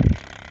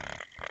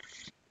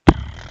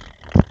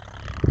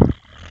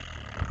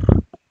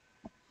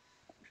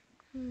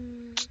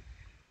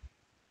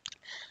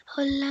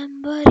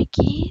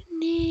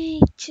 Lamborghini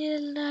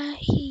चला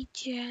ही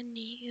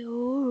जाने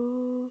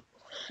ओ,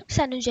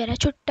 सानू जरा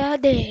छुट्टा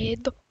दे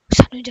दो,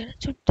 सानू जरा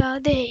छुट्टा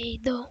दे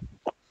दो.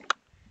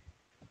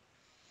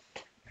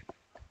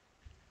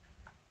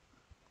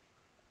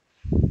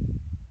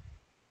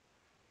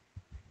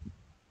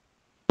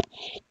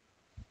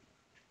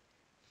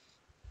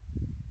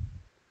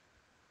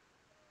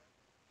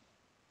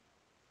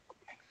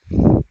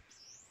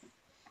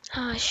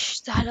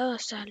 झालं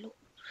चालू.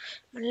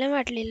 मला नाही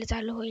वाटलेलं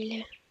चालू होईल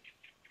हे.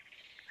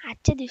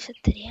 आजच्या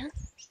दिवसात तरी हा.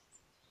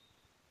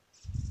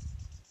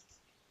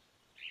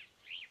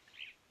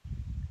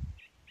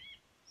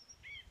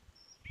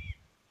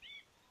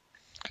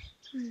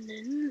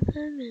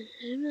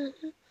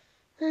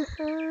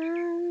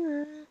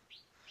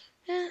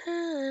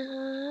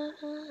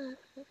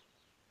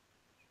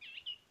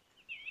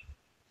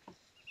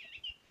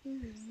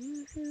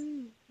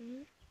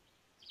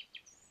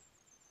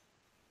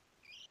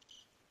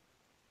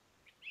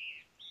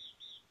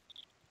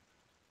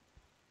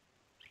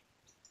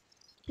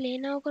 प्ले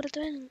नाव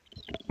करतोय ना.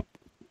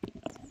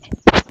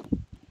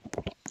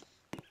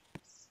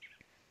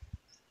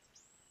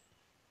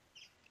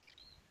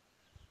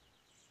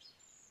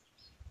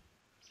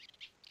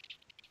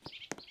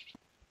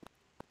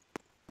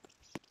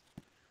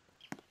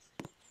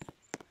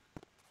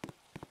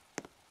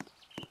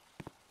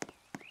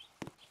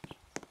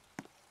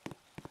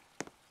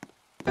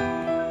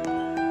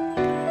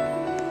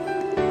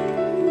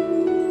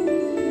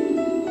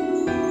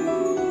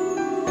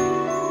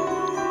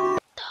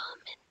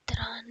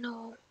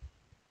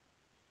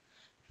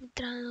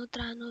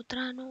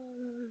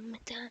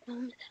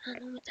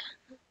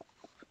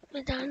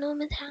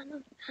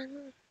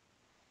 मित्रांनो.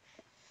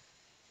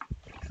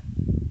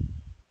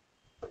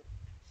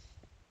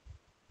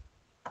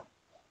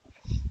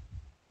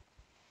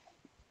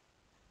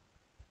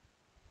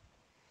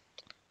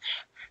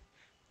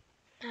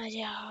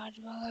 माझे हात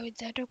बघा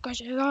मित्रांनो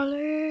कसे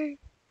झाले.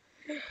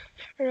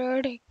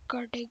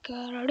 रडिका टिका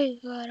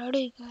रडिका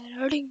रडिका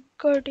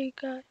रडिका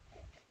टिका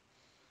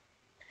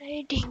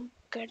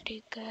ढिंका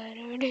टिका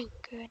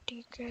रडिका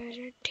टिका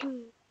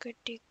ढिंका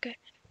टिका.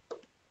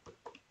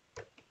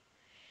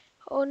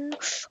 Oh no,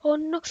 oh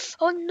no,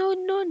 oh no,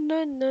 no, no,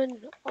 no,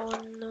 no,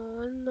 oh no,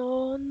 no,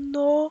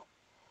 no,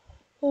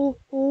 oh,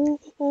 oh,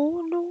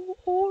 oh no,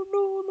 oh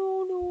no, no,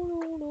 no,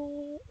 no, no,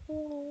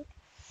 oh.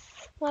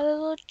 माझा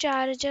जो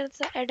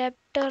चार्जरचा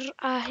अडॅप्टर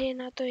आहे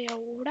ना तो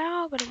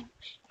एवढा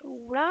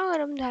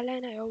गरम झालाय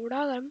ना,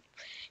 एवढा गरम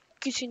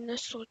किसी ने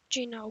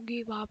सोची ना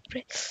होगी.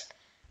 बापरे.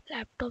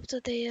 लॅपटॉपचं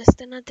ते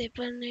असतं ना ते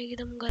पण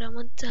एकदम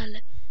गरमच झालं.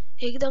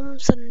 एकदम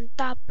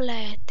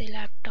संतापलाय ते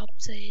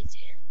लॅपटॉपचं हे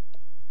जे.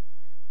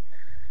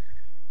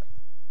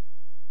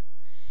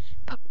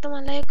 फक्त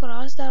मला एक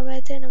क्रॉस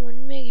दाबायचा आहे ना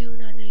म्हणून मी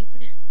घेऊन आलो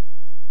इकडे.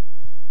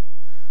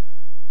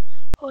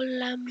 ओ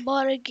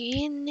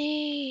लॅम्बोर्गिनी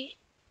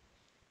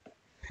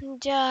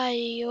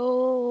जायो.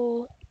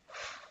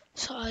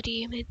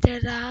 सॉरी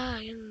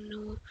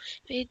मित्रांनो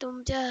मी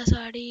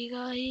तुमच्यासाठी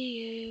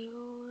काही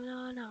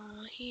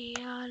नाही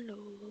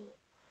आलो.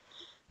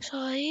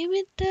 सॉरी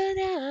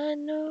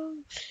मित्रांनो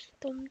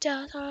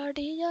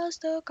तुमच्यासाठी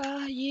जास्त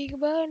काही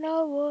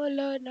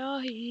बनवलं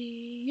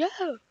नाही.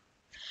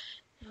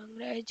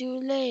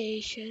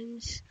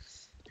 Congratulations.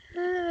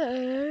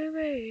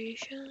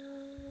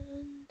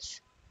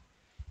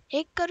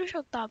 एक करू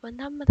शकतो आपण.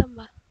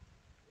 थांबा.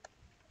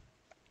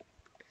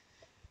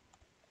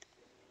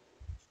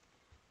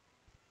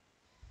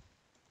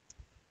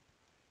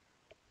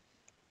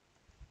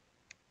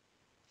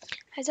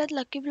 ह्याच्यात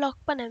लकी ब्लॉक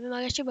पण आहे. मी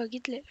मागाशी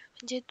बघितले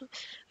म्हणजे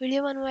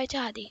व्हिडिओ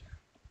बनवायच्या आधी.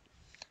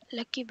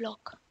 लकी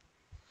ब्लॉक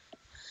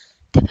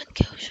ते पण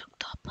घेऊ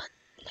शकतो आपण.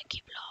 Lucky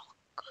block.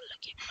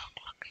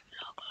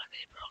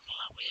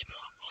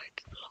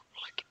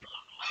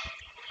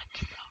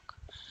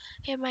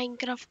 हे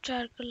माइनक्राफ्ट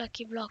सारखं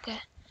लकी ब्लॉक आहे.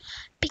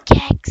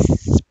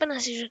 पिकॅक्स पण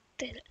असू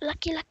शकते.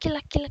 Lucky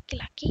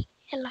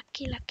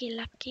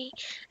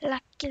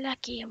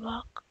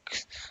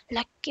box.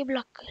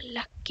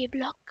 Lucky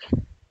block.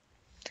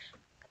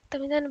 तर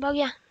मित्रांनो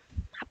बघूया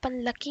आपण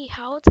लकी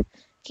आहोत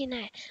की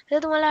नाही. जर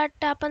तुम्हाला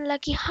वाटतं आपण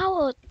लकी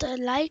आहोत तर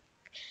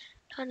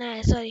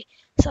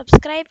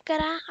सबस्क्राईब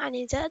करा.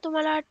 आणि जर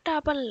तुम्हाला वाटतं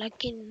आपण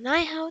लकी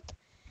नाही आहोत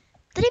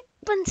तरी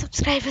पण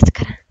सबस्क्राईबच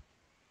करा.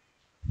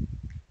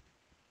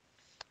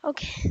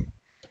 ओके.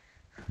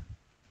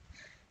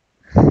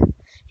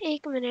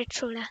 1 मिनिट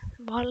सोडा.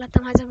 बॉल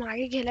आता माझ्या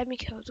मागे गेला. मी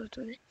खेळत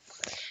होतो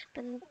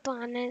पण तो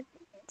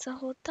आणायचा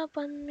होता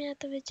पण मी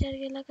आता विचार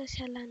केला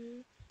कशाला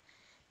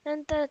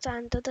नंतरच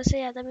आणतो.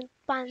 तसे आता मी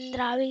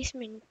 15-20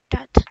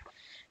 मिनिटात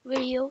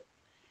व्हिडिओ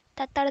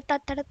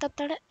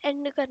ततड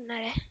एंड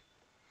करणार आहे.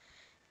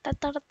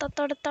 ततड.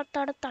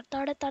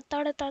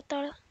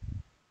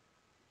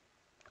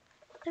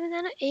 तर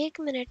मित्रांनो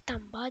 1 मिनिट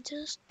थांबा.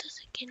 Just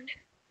second.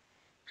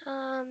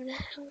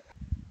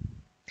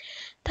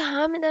 तर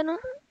हा मित्रांनो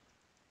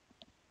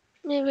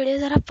मी व्हिडिओ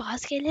जरा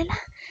पॉज केलेला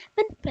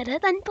पण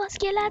परत अनपॉज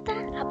केला. आता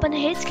आपण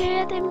हेच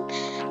खेळूया ते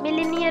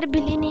मिलिनियर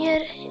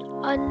बिलिनियर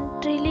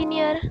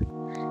ट्रिलिनियर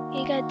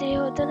हे काहीतरी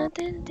होतं ना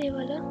ते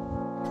वाला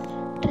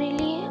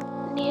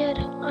ट्रिलिनियर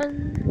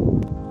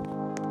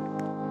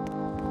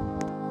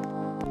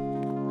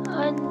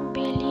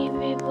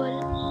अनबिलिव्हेबल.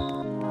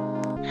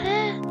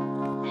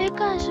 हे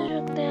काय असू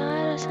शकतं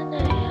यार. असं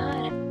नाही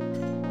यार.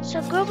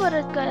 सगळं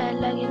परत करायला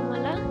लागेल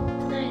मला.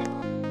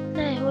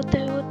 नाही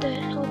होतंय लोड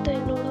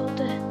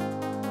होतंय.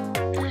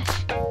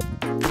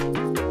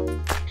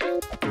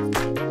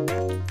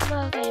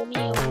 बघ मी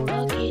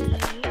एवढं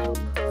केलं.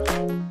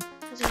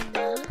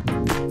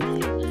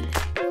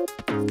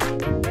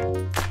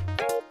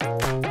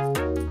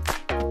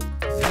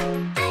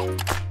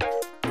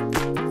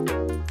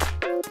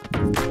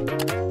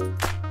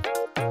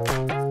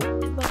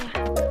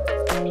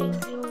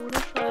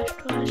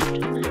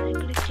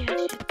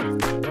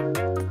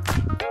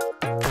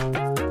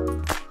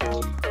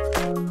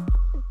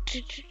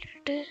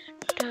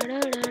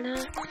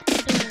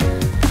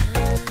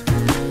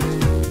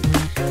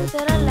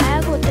 जरा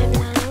लॅग होतंय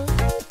मित्रांनो,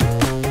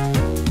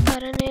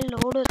 कारण हे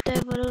लोड होतंय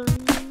वरून,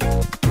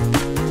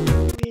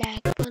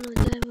 लॅग पण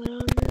होतंय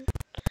वरून,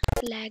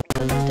 लॅग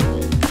पण होतंय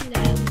वरून,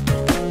 लॅग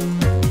होतंय,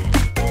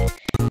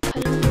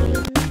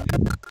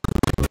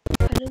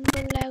 खालून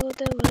पण लॅग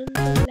होतंय, वरून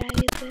पण लॅग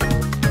येतंय.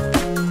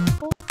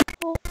 हो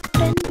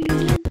 10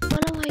 बिलियन,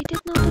 मला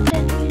माहितीच नव्हतं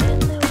 10 बिलियन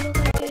एवढं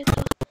काय काय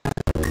येतं.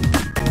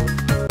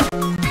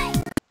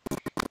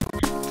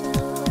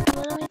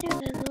 मला माहिती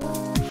होतं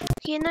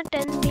की ना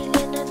 10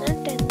 बिलियन आहे ना,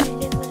 10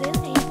 बिलियन मध्ये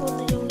नाही पूर्ण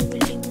जेवढी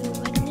बिल्डिंग मी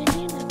उभारलेली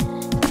आहे ना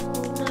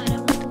पूर्ण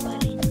आरामात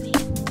उभारेन मी.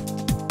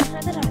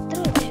 आता रात्र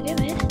होते काय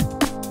बाहेर,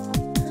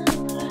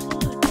 मला असं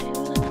वाटतंय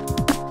बघा.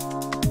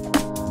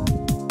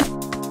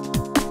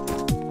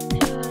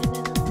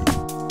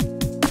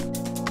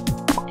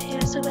 हे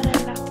असं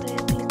करायला लागतंय,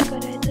 क्लिक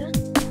करायचं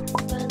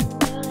बंद.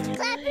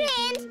 Clap your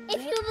hands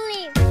if you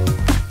believe.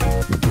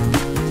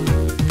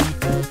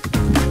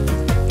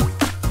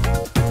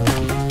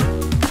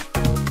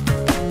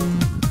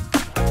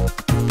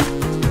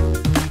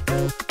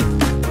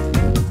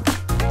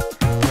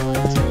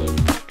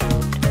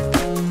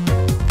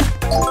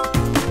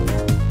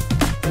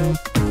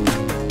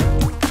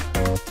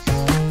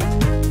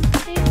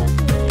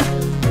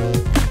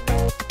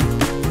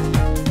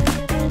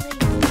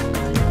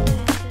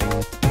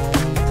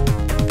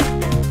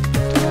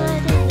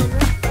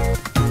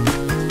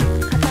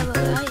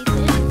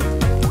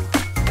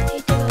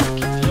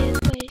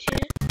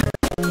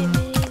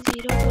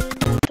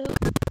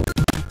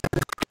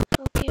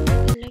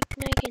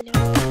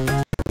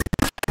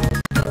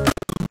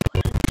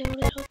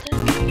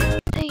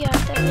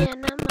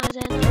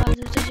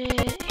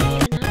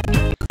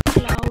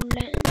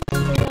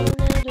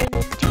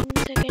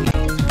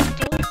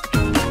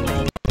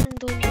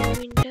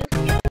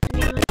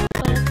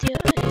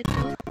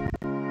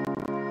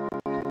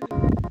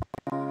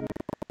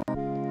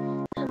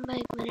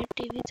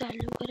 TV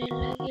चालू करायला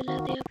लागेल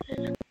आधी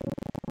आपल्याला.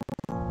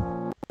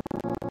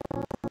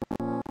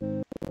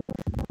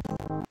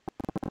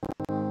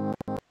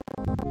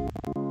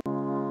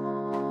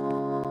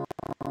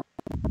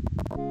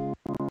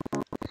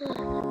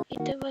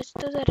 इथे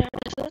बसतो जरा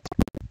असंच,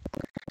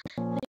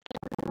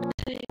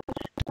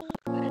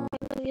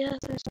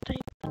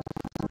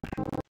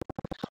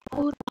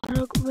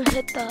 तारक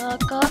मेहता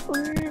का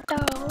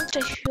उल्टा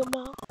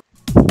चष्मा,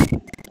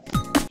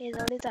 हे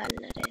थोडी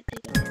चालणार आहे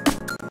तिकडे.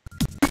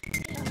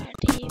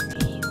 टीव्ही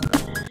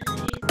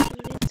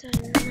थोडी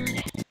चालणार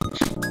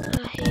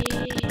आहे.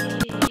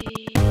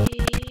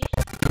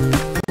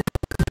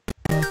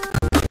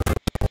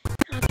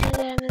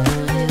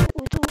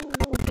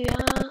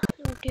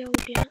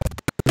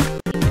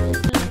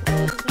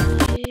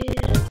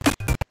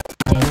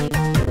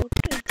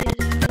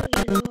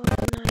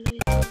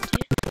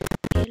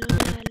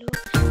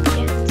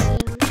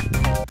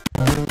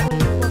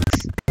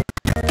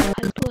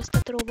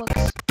 Roblox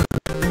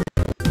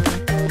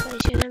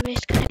पैसे ना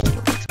वेस्ट करायचे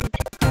Roblox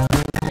मध्ये.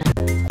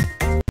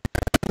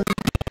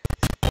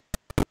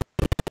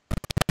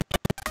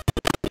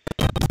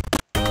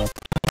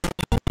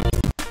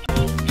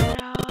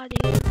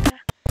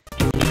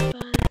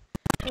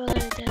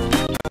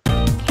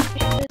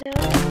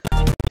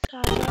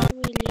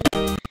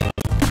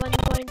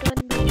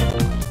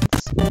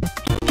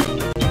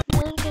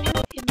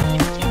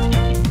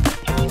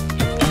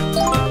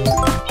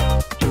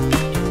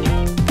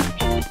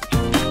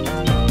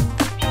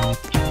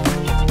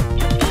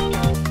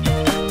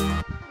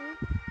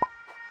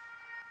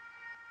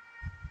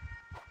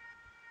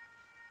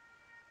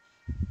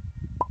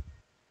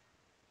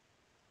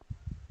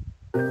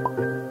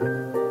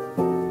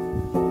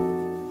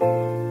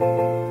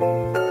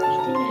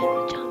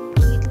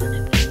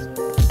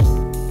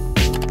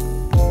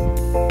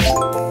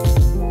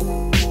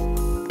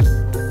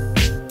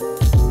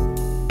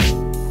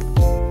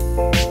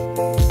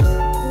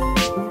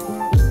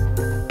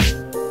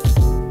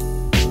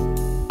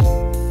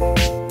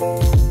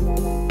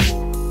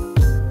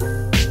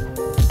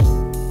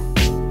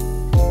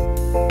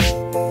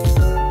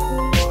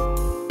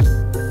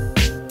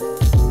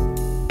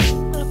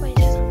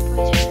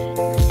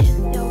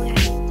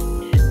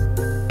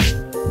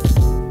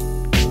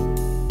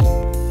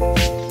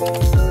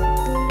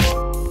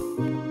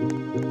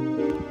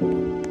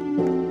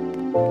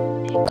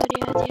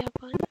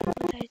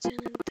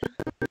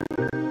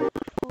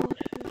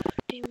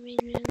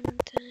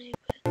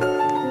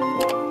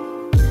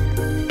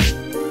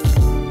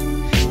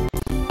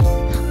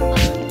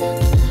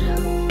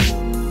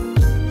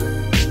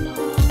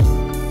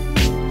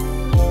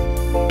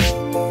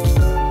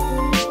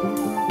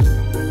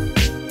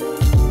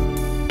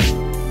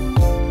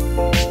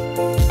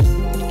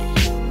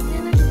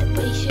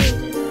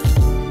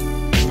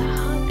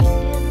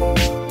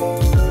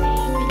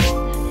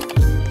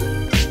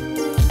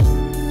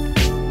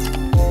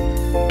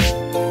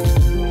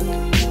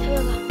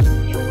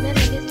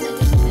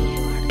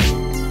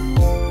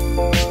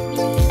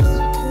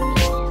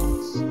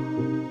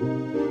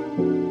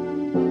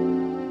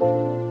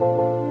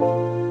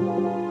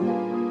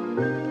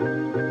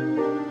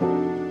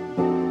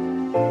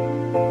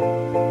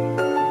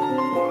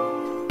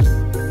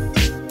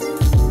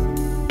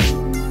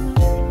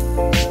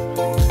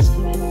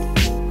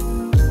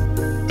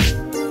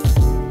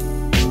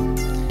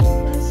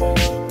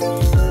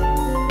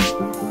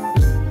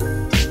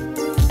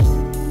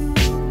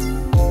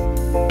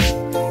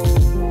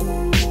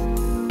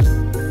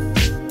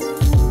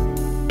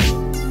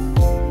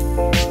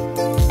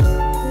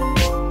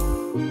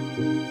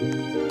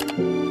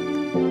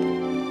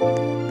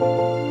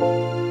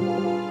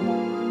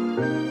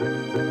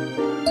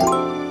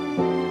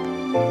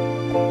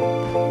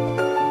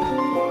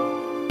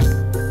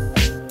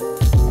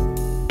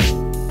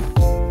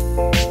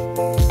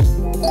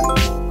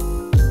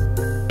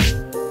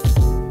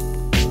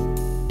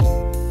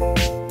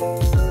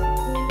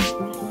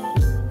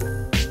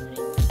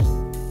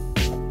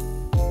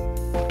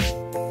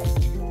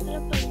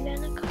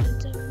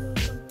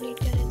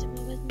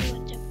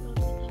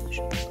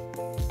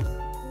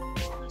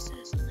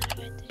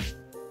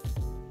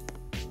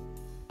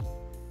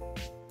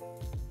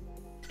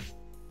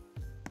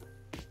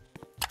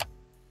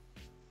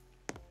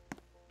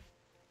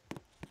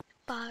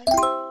 पास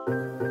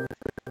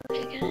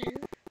ठीक है।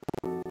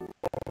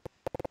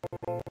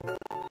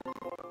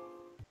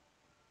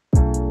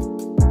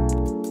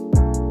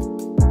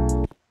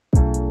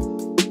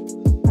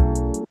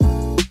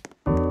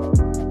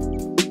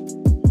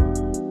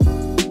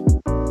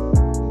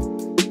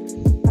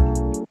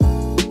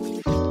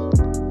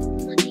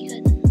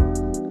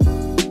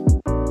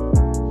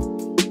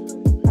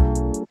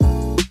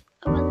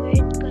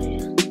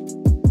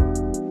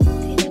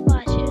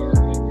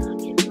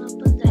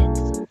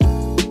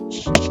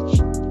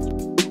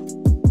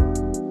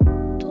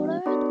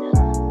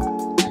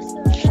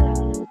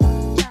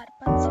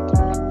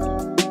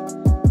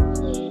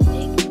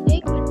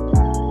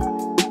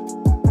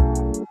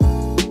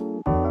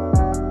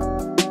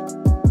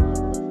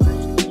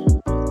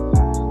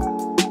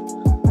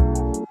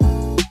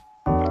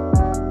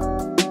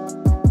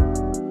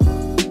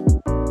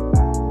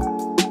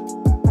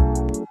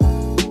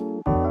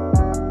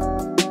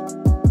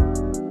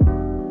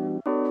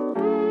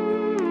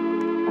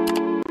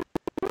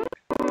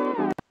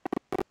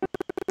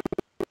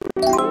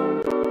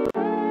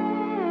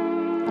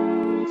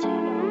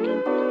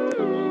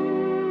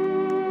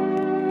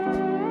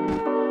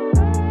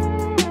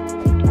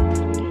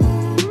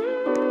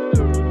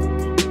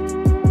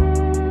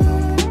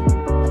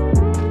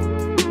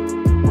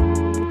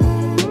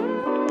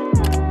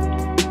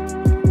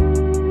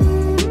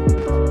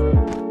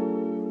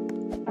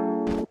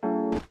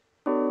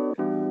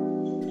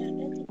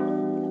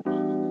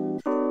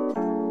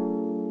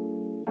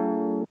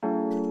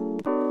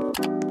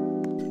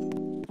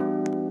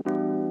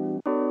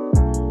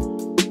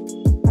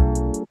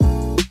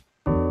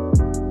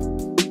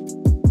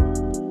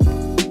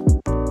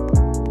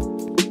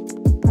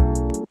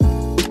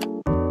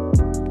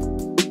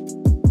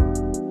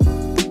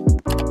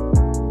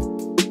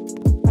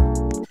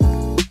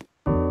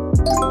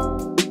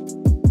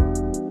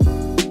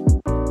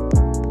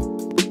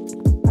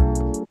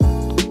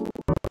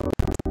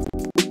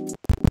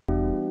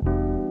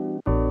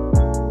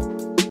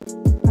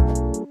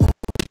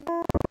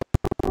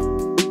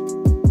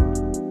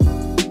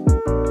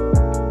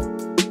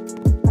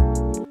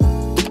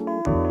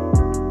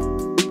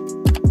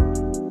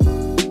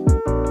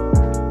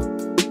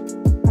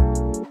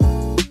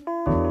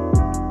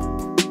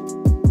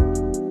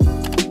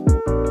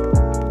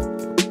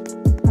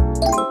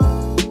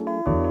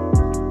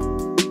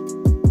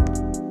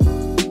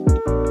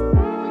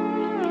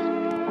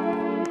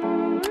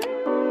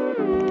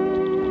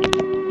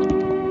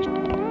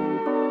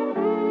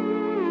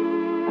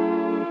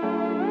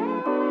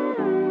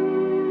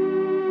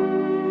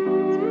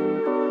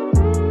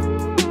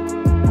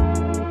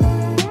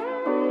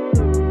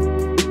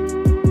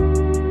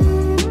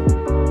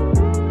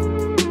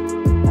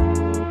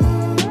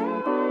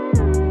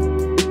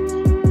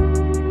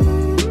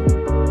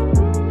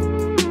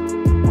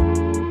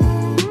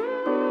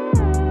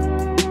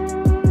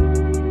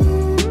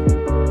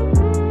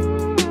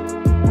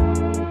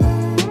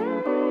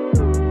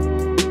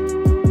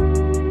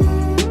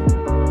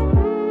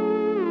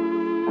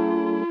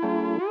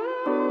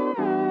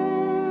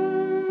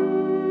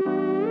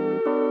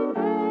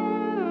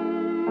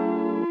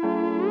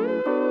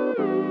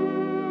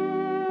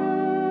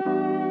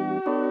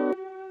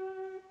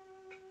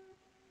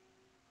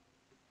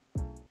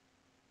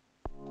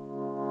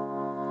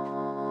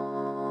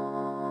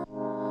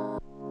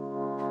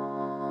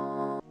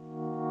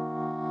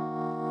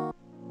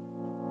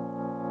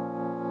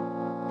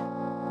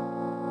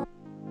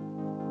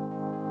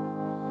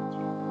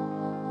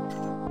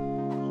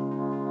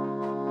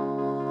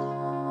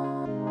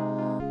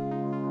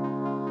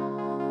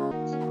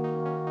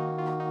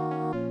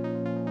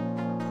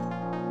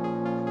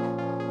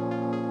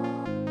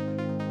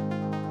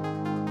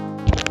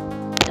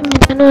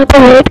 मित्रांनो आता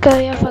वेट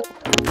करूया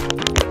फक्त,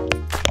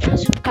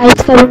 अजून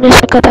काहीच करू नाही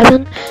शकत,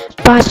 अजून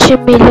 500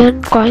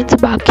 मिलियन कॉइन्स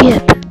बाकी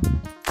आहेत.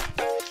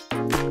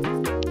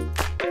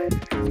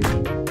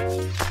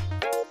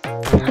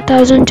 आता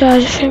अजून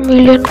 400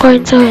 मिलियन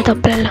कॉइन्स हवेत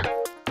आपल्याला.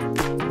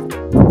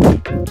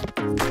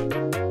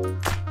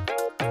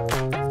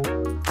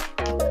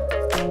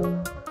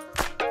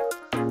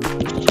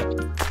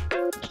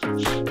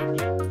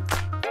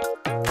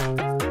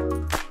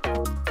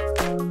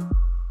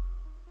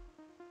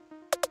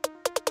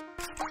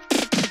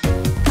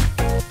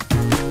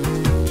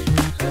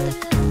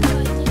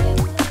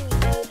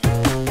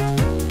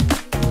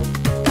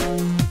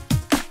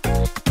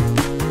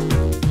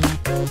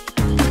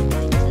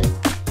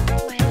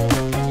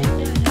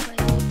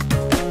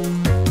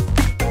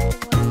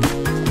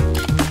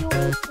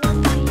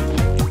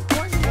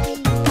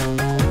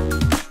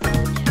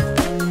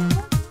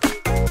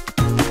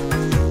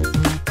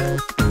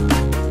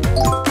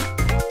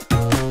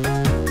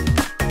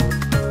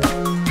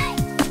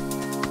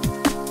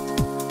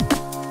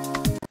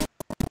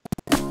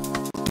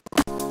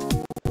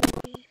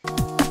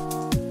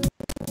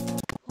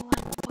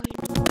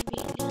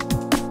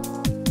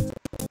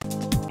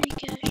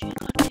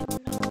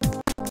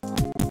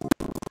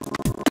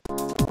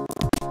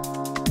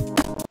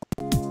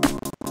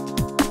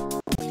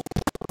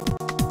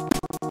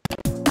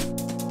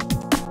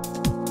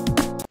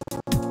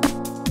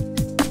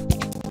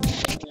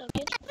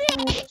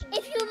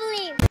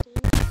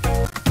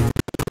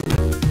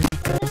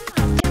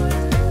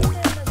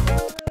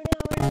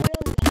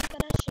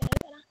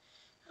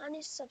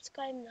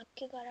 सबस्क्राईब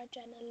नक्की करा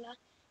चॅनलला.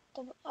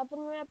 तर आपण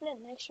आपल्या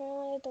नेक्स्ट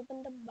व्हिडिओमध्ये,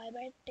 तोपर्यंत बाय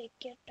बाय, टेक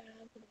केअर,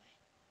 टाळा, गुड बाय.